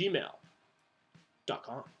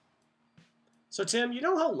 thirdlineplugsenseguys@gmail.com. So, Tim, you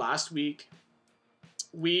know how last week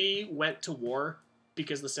we went to war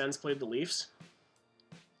because the Sens played the Leafs?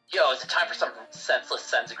 Yo, is it time for some senseless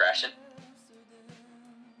Sens aggression?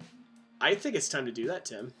 I think it's time to do that,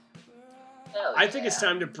 Tim. Hell I think yeah. it's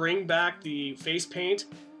time to bring back the face paint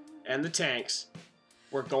and the tanks.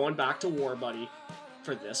 We're going back to war, buddy,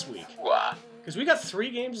 for this week. Wow. Because we got 3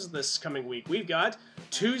 games this coming week. We've got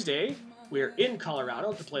Tuesday, we're in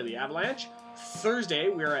Colorado to play the Avalanche. Thursday,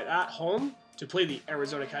 we're at home to play the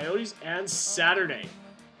Arizona Coyotes. And Saturday,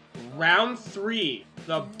 round 3,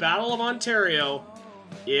 the Battle of Ontario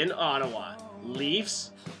in Ottawa.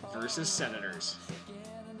 Leafs versus Senators.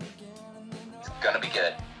 It's gonna be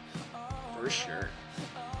good. For sure.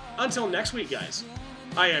 Until next week, guys.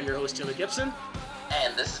 I am your host, Taylor Gibson.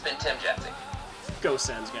 And this has been Tim Jensen. Go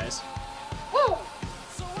Sens, guys. Woo!